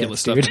really ridiculous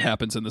stuff that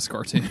happens in this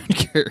cartoon,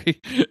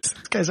 Gary. This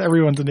guy's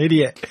everyone's an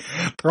idiot.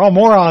 They're all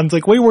morons,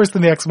 like way worse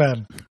than the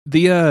X-Men.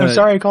 I'm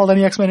sorry I called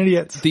any X-Men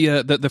idiots.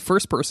 The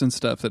first person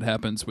stuff that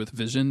happens with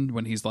Vision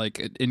when he's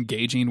like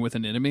engaging with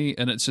an enemy,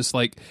 and it's just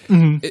like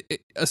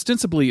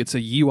ostensibly it's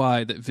a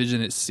UI that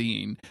Vision is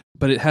seeing,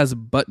 but it has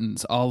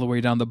buttons all the way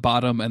down the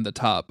bottom and the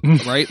top,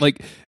 right?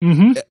 Like,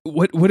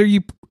 what are you?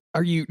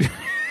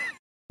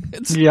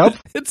 It's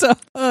a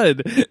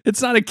HUD.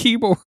 It's not a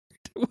keyboard.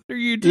 What are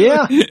you doing?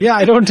 Yeah.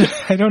 I don't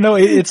know.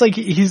 It's like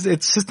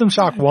it's System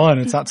Shock 1.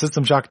 It's not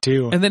System Shock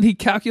 2. And then he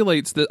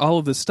calculates all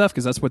of this stuff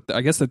because that's what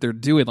I guess that they're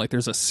doing. Like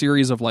there's a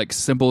series of like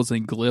symbols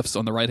and glyphs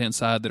on the right hand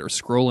side that are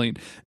scrolling,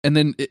 and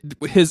then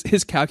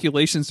his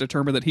calculations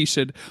determine that he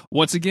should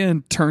once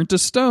again turn to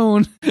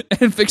stone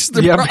and fix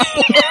the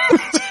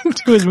problem.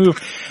 To his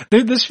move.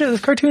 This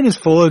cartoon is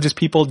full of just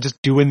people just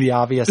doing the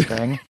obvious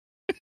thing.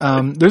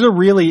 There's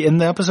in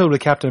the episode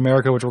with Captain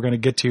America, which we're going to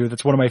get to,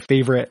 that's one of my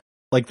favorite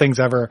like things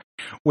ever,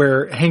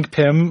 where Hank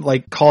Pym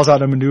like calls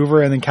out a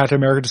maneuver and then Captain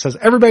America just says,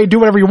 "Everybody do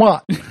whatever you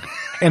want."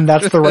 And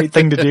that's the right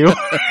thing to do.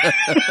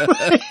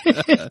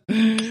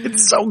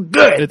 It's so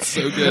good. It's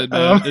so good,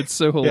 man. It's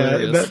so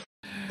hilarious.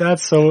 Yeah,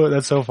 that's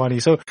so funny.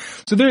 So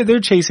they're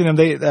chasing him.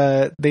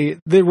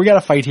 We got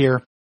a fight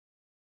here.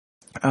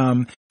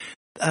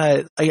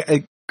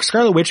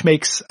 Scarlet Witch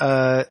makes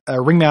a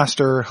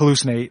Ringmaster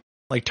hallucinate,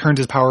 like turns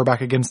his power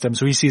back against him,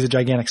 so he sees a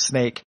gigantic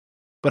snake.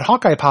 But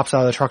Hawkeye pops out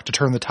of the truck to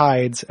turn the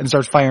tides and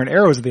starts firing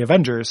arrows at the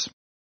Avengers.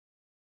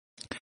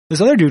 This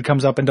other dude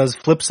comes up and does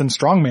flips and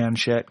strongman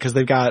shit because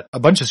they've got a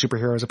bunch of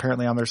superheroes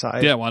apparently on their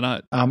side. Yeah, why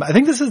not? I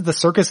think this is the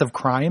Circus of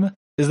Crime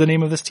is the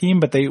name of this team,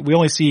 but we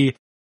only see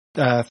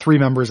 3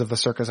 members of the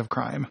Circus of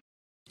Crime.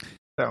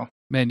 So,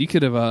 man, you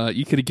could have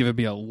given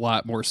me a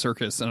lot more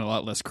circus and a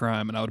lot less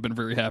crime, and I would have been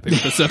very happy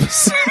with this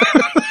episode.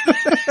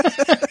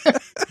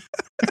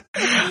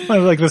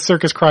 Like the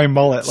circus crime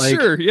mullet, like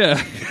sure, yeah,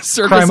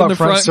 circus crime in up the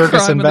front,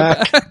 circus in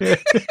back.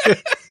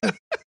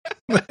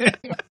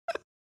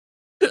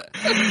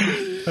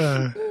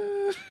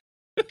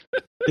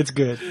 It's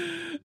good.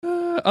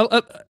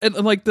 And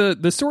like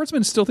the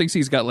swordsman still thinks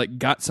he's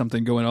got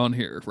something going on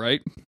here,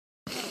 right?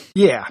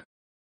 Yeah.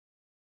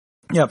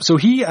 Yep. So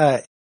he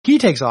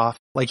takes off.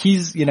 Like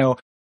he's,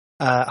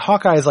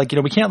 Hawkeye's like,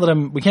 we can't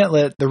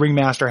let the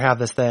Ringmaster have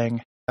this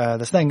thing.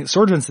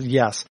 Swordsman says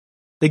yes.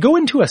 They go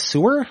into a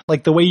sewer,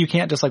 like the way you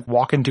can't just like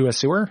walk into a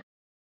sewer,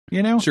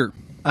 Sure.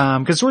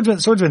 Because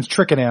Swordsman's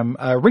tricking him.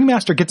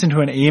 Ringmaster gets into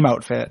an AIM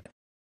outfit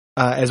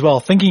as well,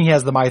 thinking he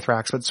has the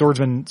Mithrax, but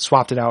Swordsman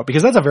swapped it out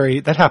because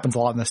that happens a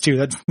lot in this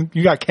too.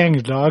 You got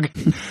Kang's dog,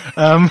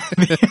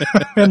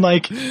 and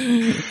like,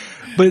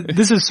 but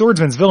this is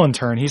Swordsman's villain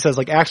turn. He says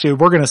like, actually,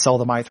 we're gonna sell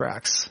the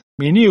Mithrax.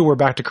 Me and you, we're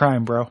back to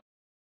crime, bro.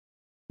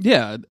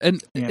 Yeah,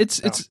 and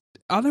it's.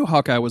 I know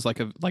Hawkeye was like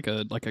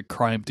a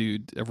crime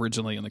dude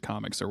originally in the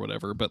comics or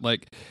whatever, but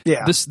like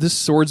this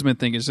swordsman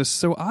thing is just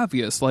so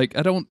obvious. Like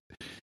I don't.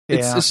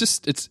 It's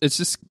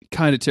just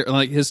kind of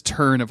like his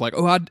turn of like,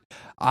 oh,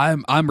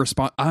 I'm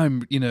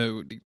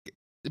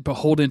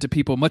beholden to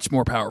people much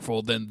more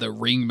powerful than the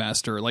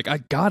Ringmaster. Like I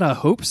gotta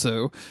hope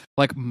so.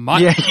 Like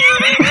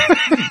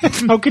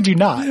how could you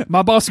not?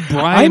 My boss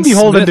Brian I'm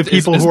beholden Smith to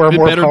people is who are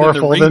more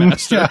powerful than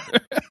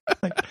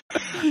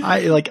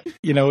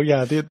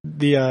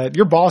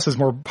your boss is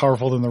more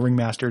powerful than the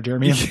Ringmaster,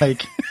 Jeremy.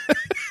 Like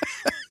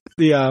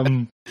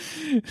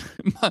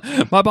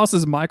my boss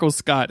is Michael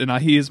Scott, and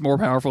he is more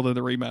powerful than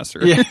the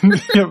Ringmaster. Yeah,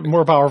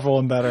 more powerful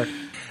and better.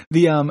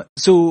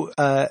 So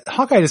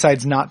Hawkeye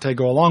decides not to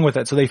go along with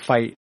it, so they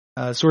fight.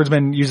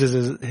 Swordsman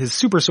uses his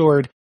super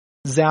sword,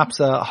 zaps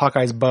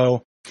Hawkeye's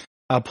bow.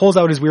 pulls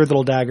out his weird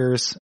little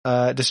daggers,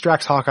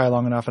 distracts Hawkeye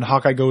long enough, and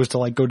Hawkeye goes to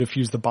go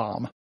defuse the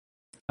bomb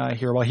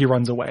here while he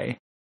runs away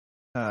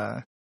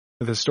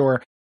with his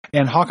store.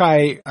 And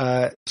Hawkeye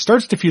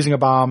starts defusing a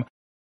bomb,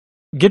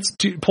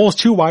 pulls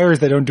 2 wires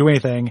that don't do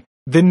anything,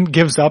 then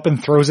gives up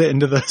and throws it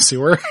into the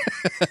sewer.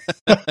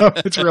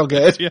 It's real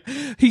good. Yeah.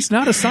 He's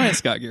not a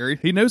science guy, Gary.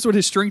 He knows what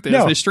his strength is.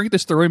 No. His strength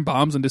is throwing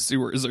bombs into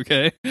sewers,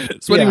 okay?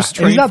 That's what he was and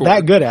trained he's not for.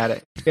 that good at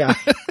it. Yeah.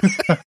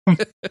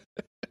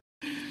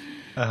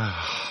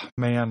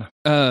 Man.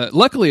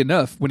 Luckily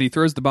enough, when he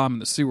throws the bomb in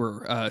the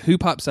sewer, who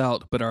pops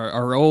out but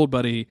our old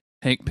buddy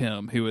Hank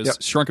Pym, who has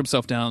shrunk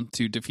himself down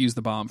to defuse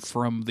the bomb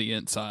from the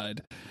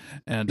inside.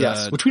 And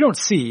yes, which we don't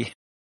see.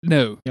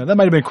 No. That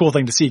might have been a cool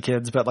thing to see,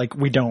 kids, but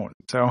we don't.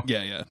 So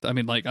yeah. I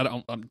mean, I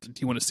don't. Do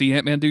you want to see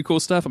Ant-Man do cool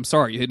stuff? I'm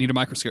sorry, you need a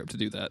microscope to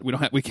do that.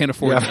 We can't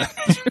afford that.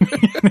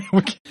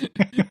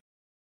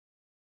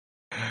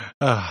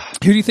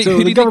 Who do you think? So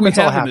who do you think we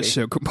have in happy. this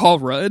show? Paul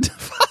Rudd.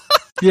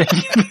 Yeah,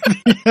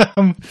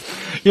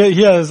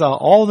 he has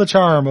all the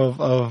charm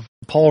of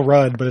Paul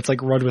Rudd, but it's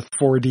Rudd with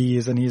 4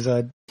 Ds, and he's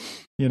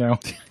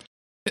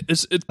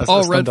It's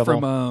Paul Rudd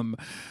from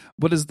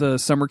what is the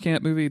summer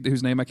camp movie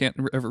whose name I can't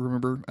ever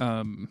remember?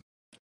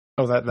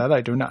 That I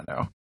do not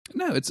know.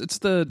 No, it's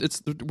the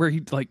where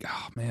he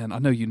oh man, I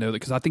know you know that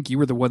because I think you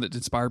were the one that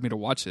inspired me to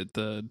watch it.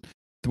 The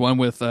one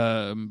with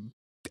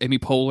Amy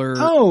Poehler.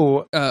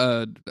 Oh,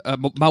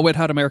 My Wet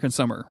Hot American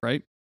Summer,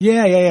 right?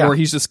 Yeah. Or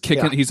he's just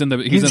kicking. Yeah. He's in the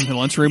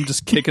lunchroom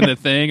just kicking the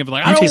thing and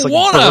I don't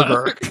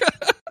wanna.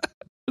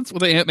 That's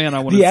what the Ant-Man I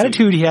want to see. The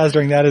attitude he has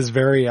during that is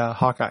very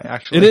Hawkeye,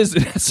 actually. It is.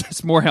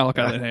 It's more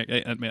Hawkeye than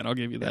Ant-Man. I'll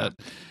give you that.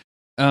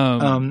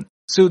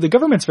 So the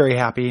government's very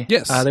happy.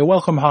 Yes. They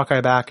welcome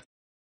Hawkeye back.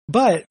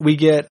 But we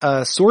get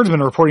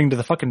Swordsman reporting to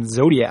the fucking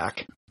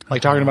Zodiac.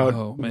 Talking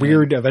about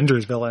weird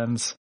Avengers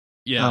villains.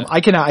 Yeah. I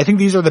think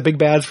these are the big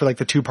bads for the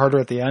 2-parter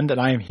at the end, and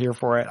I am here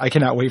for it. I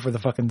cannot wait for the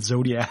fucking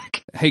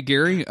Zodiac. Hey,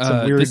 Gary.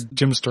 Some weird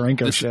Jim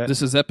Steranko shit.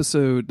 This is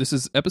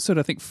episode,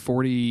 I think,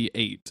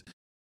 48.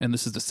 And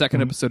this is the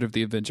second episode of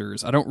the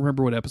Avengers. I don't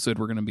remember what episode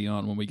we're going to be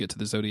on when we get to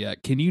the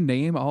Zodiac. Can you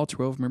name all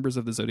 12 members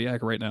of the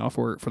Zodiac right now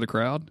for the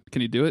crowd?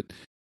 Can you do it?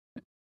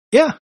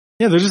 Yeah.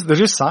 Yeah, they're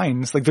just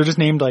signs. They're just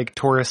named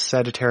Taurus,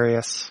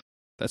 Sagittarius.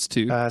 That's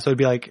 2. So it'd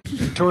be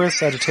Taurus,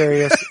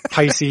 Sagittarius,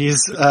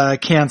 Pisces,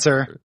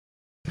 Cancer,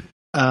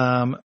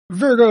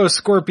 Virgo,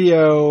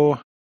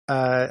 Scorpio.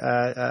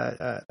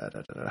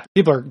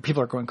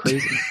 People are going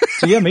crazy.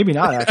 So yeah, maybe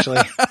not actually.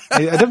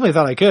 I definitely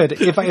thought I could.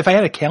 If I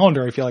had a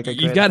calendar, I feel like I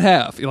could. You got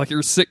half.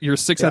 You're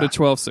 6 out of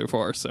 12 so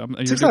far. So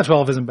 6 out of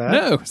 12 isn't bad.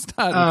 No, it's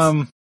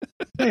not.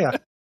 Yeah.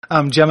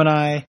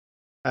 Gemini.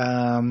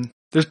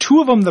 There's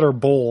 2 of them that are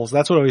bulls.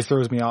 That's what always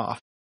throws me off.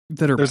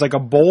 There's a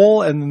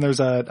bull, and then there's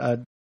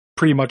a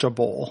pretty much a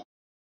bull.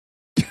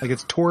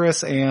 It's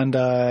Taurus and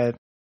the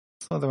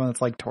other one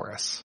that's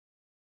Taurus.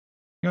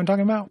 You know what I'm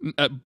talking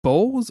about?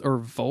 Bulls or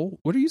vol?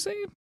 What are you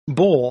saying?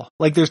 Bull.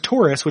 There's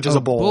Taurus, which is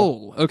a bull.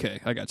 Bull. Okay,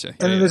 I gotcha. And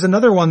then there's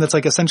another one that's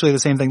essentially the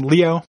same thing.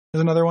 Leo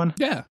is another one.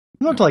 Yeah.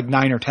 I'm up to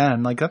 9 or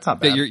 10. That's not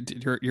bad. Yeah,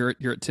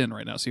 you're at 10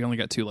 right now, so you only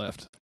got 2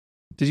 left.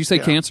 Did you say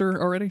Cancer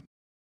already?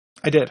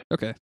 I did.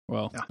 Okay.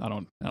 Well,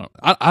 yeah.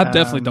 I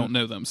definitely don't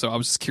know them, so I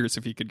was just curious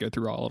if you could go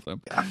through all of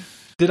them. Yeah.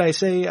 Did I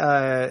say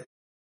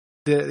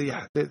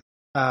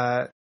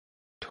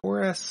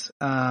Taurus,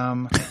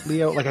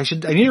 Leo? I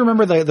need to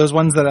remember those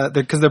ones that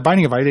because they're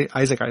Binding of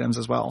Isaac items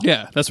as well.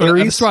 Yeah, that's why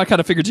I kind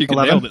of figured you could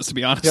 11. nail this. To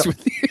be honest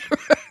with you.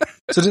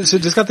 So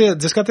just got the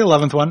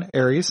 11th one,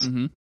 Aries.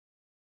 Mm-hmm.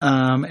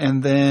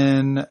 And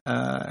then did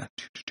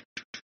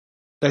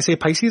I say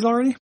Pisces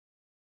already?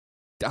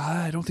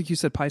 I don't think you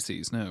said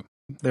Pisces. No.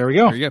 There we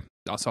go. There you go.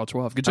 I saw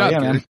 12. Good job,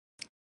 man.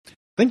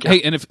 Thank you.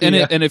 Hey, and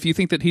if you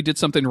think that he did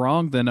something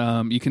wrong, then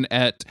you can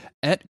at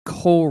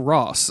Cole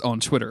Ross on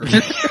Twitter.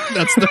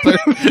 That's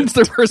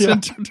the person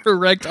to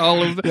direct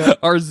all of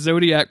our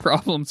Zodiac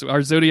problems.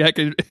 Our Zodiac.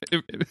 In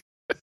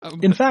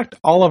fact,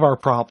 all of our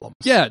problems.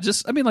 Yeah,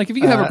 just if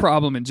you have a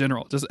problem in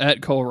general, just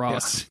at Cole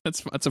Ross. Yeah.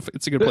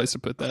 It's a good place to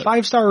put that.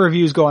 5-star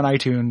reviews go on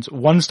iTunes.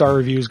 1-star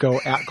reviews go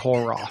at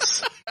Cole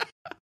Ross.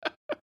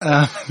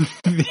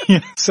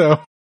 So.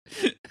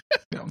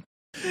 Yeah.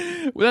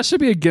 Well, that should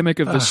be a gimmick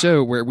of the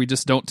show where we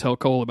just don't tell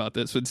Cole about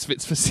this.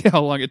 It's see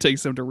how long it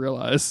takes him to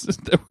realize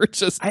that we're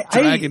just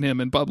dragging him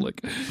in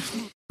public.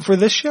 For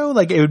this show,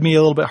 it would be a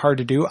little bit hard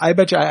to do. I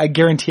bet you, I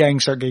guarantee I can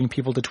start getting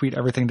people to tweet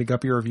everything to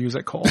Guppy Reviews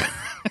at Cole.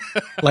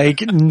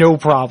 No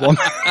problem.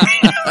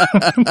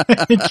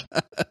 I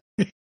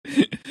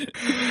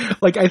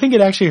think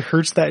it actually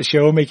hurts that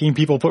show making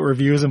people put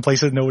reviews in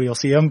places nobody will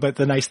see them. But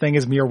the nice thing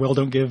is me or Will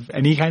don't give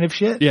any kind of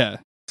shit. Yeah.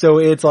 So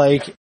it's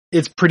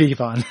it's pretty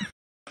fun.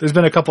 There's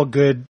been a couple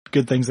good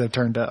things that have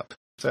turned up.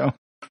 So,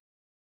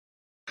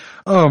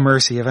 oh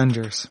mercy,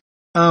 Avengers.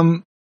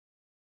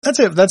 That's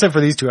it. That's it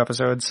for these 2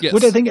 episodes. Yes.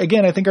 Which I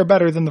think are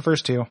better than the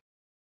first 2.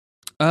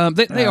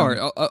 They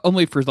are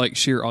only for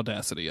sheer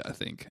audacity. I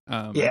think.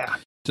 Yeah.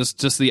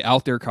 Just the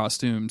out there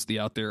costumes, the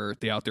out there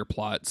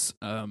plots.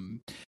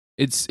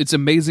 it's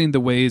amazing the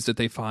ways that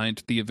they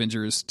find the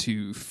Avengers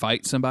to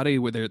fight somebody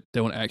where they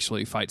don't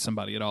actually fight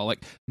somebody at all.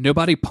 Like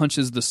nobody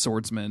punches the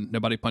swordsman,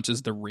 nobody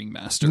punches the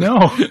ringmaster.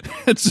 No,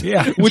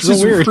 which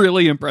is weird.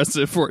 Really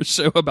impressive for a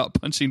show about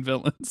punching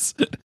villains.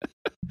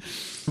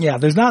 Yeah,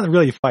 there's not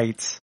really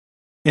fights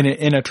in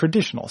a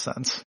traditional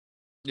sense.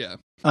 Yeah.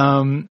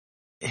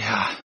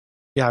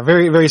 Yeah,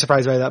 very, very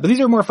surprised by that. But these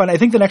are more fun. I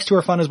think the next two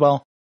are fun as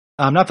well.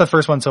 Not the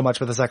first one so much,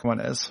 but the second one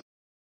is.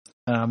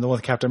 The one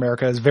with Captain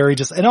America is very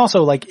and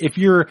also like if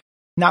you're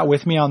not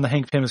with me on the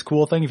Hank Pym is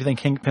cool thing, if you think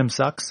Hank Pym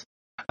sucks,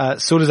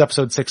 so does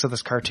episode 6 of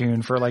this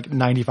cartoon for like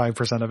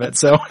 95% of it.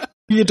 So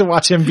you get to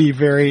watch him be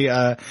very,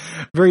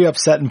 very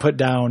upset and put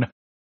down.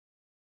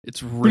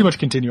 It's pretty much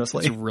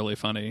continuously. It's really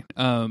funny.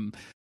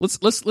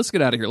 Let's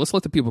get out of here. Let's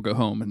let the people go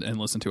home and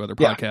listen to other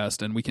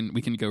podcasts, and we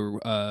can go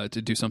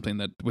to do something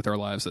that with our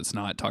lives that's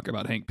not talk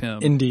about Hank Pym.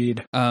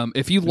 Indeed.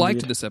 If you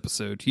liked this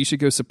episode, you should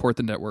go support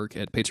the network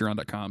at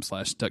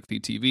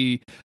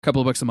patreon.com/DuckFeedTV. A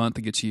couple of bucks a month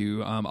to get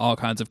you all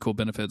kinds of cool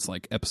benefits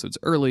like episodes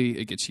early.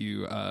 It gets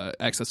you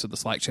access to the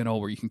Slack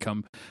channel where you can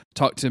come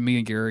talk to me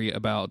and Gary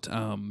about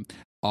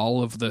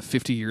all of the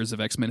 50 years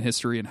of X-Men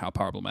history and how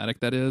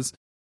problematic that is.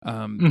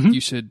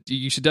 You should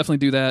definitely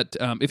do that.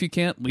 If you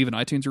can't, leave an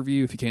iTunes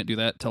review. If you can't do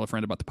that, tell a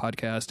friend about the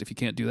podcast. If you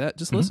can't do that,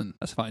 just listen.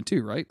 That's fine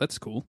too, right? That's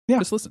cool. Yeah.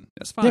 Just listen.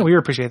 That's fine. Yeah, we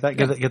appreciate that.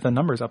 Get the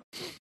numbers up.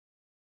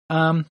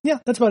 Yeah,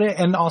 that's about it.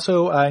 And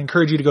also, I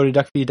encourage you to go to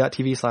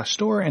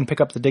duckfeed.tv/store and pick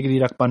up the Diggity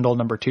Duck Bundle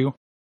number 2.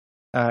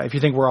 If you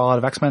think we're all out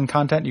of X-Men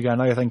content, you got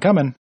another thing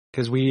coming.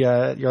 Because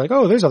you're like,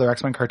 oh, there's other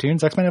X-Men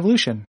cartoons, X-Men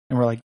Evolution. And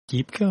we're like,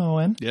 keep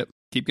going. Yep,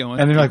 keep going.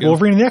 And they're like,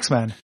 Wolverine and the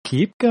X-Men.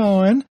 Keep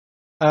going.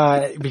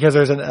 Because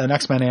there's an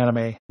X-Men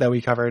anime that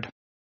we covered.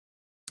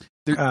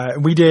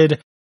 We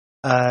did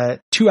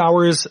 2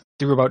 hours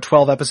through about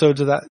 12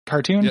 episodes of that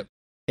cartoon. Yep.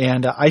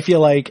 And I feel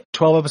like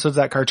 12 episodes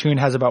of that cartoon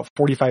has about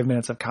 45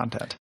 minutes of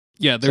content.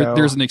 Yeah,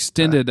 there's an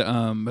extended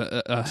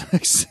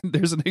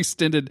there's an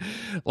extended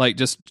like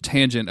just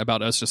tangent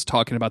about us just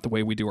talking about the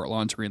way we do our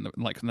laundry in the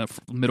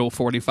middle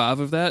 45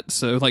 of that.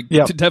 So like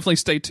definitely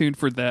stay tuned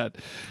for that.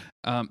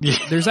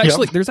 There's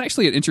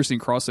actually an interesting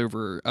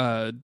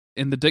crossover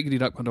in the Diggity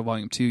Duck Bundle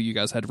Volume 2. You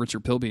guys had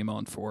Richard Pilbeam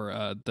on for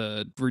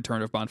the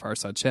return of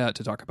Bonfireside Chat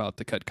to talk about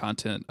the cut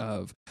content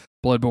of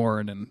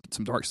Bloodborne and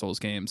some Dark Souls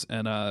games.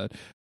 And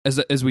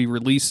as we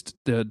released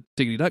the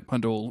Diggity Duck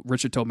Bundle,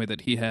 Richard told me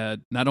that he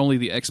had not only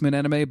the X-Men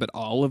anime, but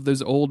all of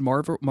those old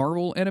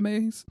Marvel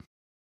animes.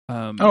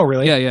 Oh,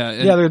 really? Yeah.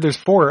 Yeah, there's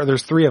 4.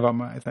 There's 3 of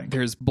them, I think.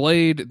 There's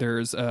Blade.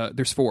 There's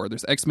 4.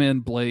 There's X-Men,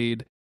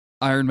 Blade,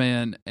 Iron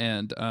Man,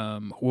 and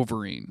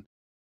Wolverine.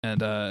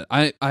 And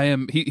I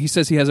am. He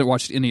says he hasn't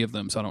watched any of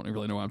them, so I don't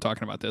really know why I'm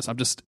talking about this. I'm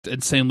just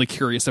insanely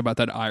curious about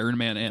that Iron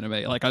Man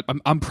anime. Like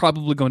I'm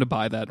probably going to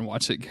buy that and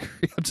watch it, Gary.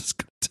 I'm just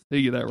going to tell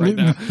you that right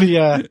now.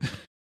 Yeah.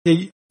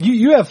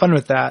 You have fun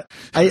with that.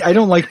 I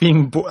don't like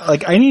being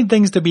like I need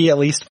things to be at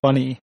least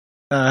funny.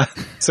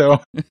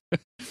 So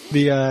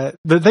the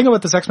thing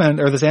about this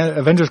X-Men or this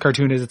Avengers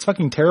cartoon is it's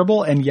fucking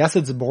terrible. And yes,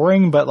 it's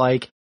boring, but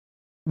like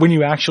when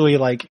you actually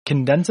like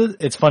condense it,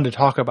 it's fun to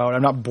talk about.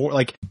 I'm not bored.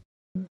 Like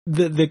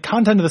the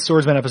content of the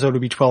Swordsman episode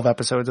would be 12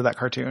 episodes of that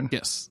cartoon.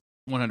 Yes,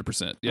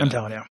 100%. Yeah. I'm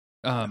telling you.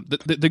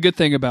 The good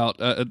thing about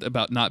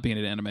not being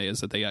an anime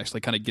is that they actually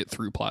kind of get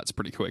through plots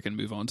pretty quick and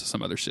move on to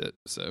some other shit.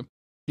 So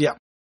yeah.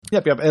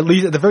 Yep. At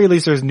the very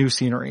least, there's new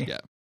scenery.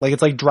 Yeah. Like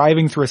it's like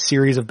driving through a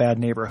series of bad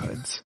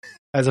neighborhoods,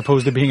 as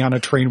opposed to being on a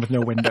train with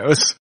no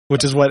windows,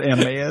 which is what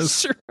anime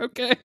is. Sure.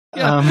 Okay.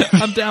 Yeah,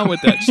 I'm down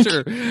with that.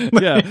 Sure.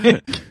 Yeah.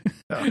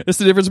 It's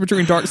the difference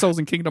between Dark Souls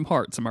and Kingdom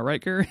Hearts. Am I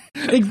right, Gary?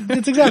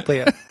 It's exactly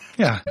it.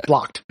 Yeah,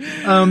 blocked. We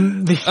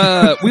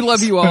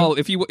love you all.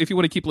 If you want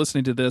to keep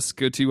listening to this,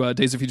 go to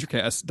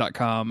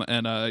daysoffuturecast.com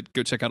and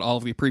go check out all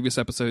of the previous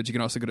episodes. You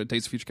can also go to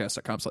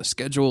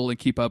daysoffuturecast.com/schedule and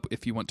keep up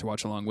if you want to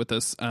watch along with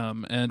us.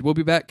 And we'll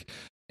be back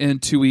in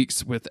 2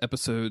 weeks with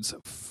episodes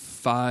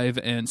 5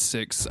 and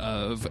 6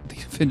 of The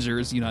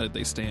Avengers United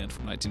They Stand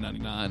from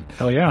 1999.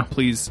 Hell yeah.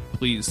 Please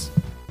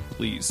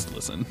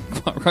listen.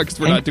 Because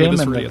we're not doing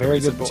this for you. Very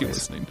good boys.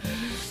 Listening.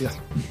 Yes.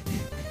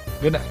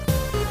 Good night.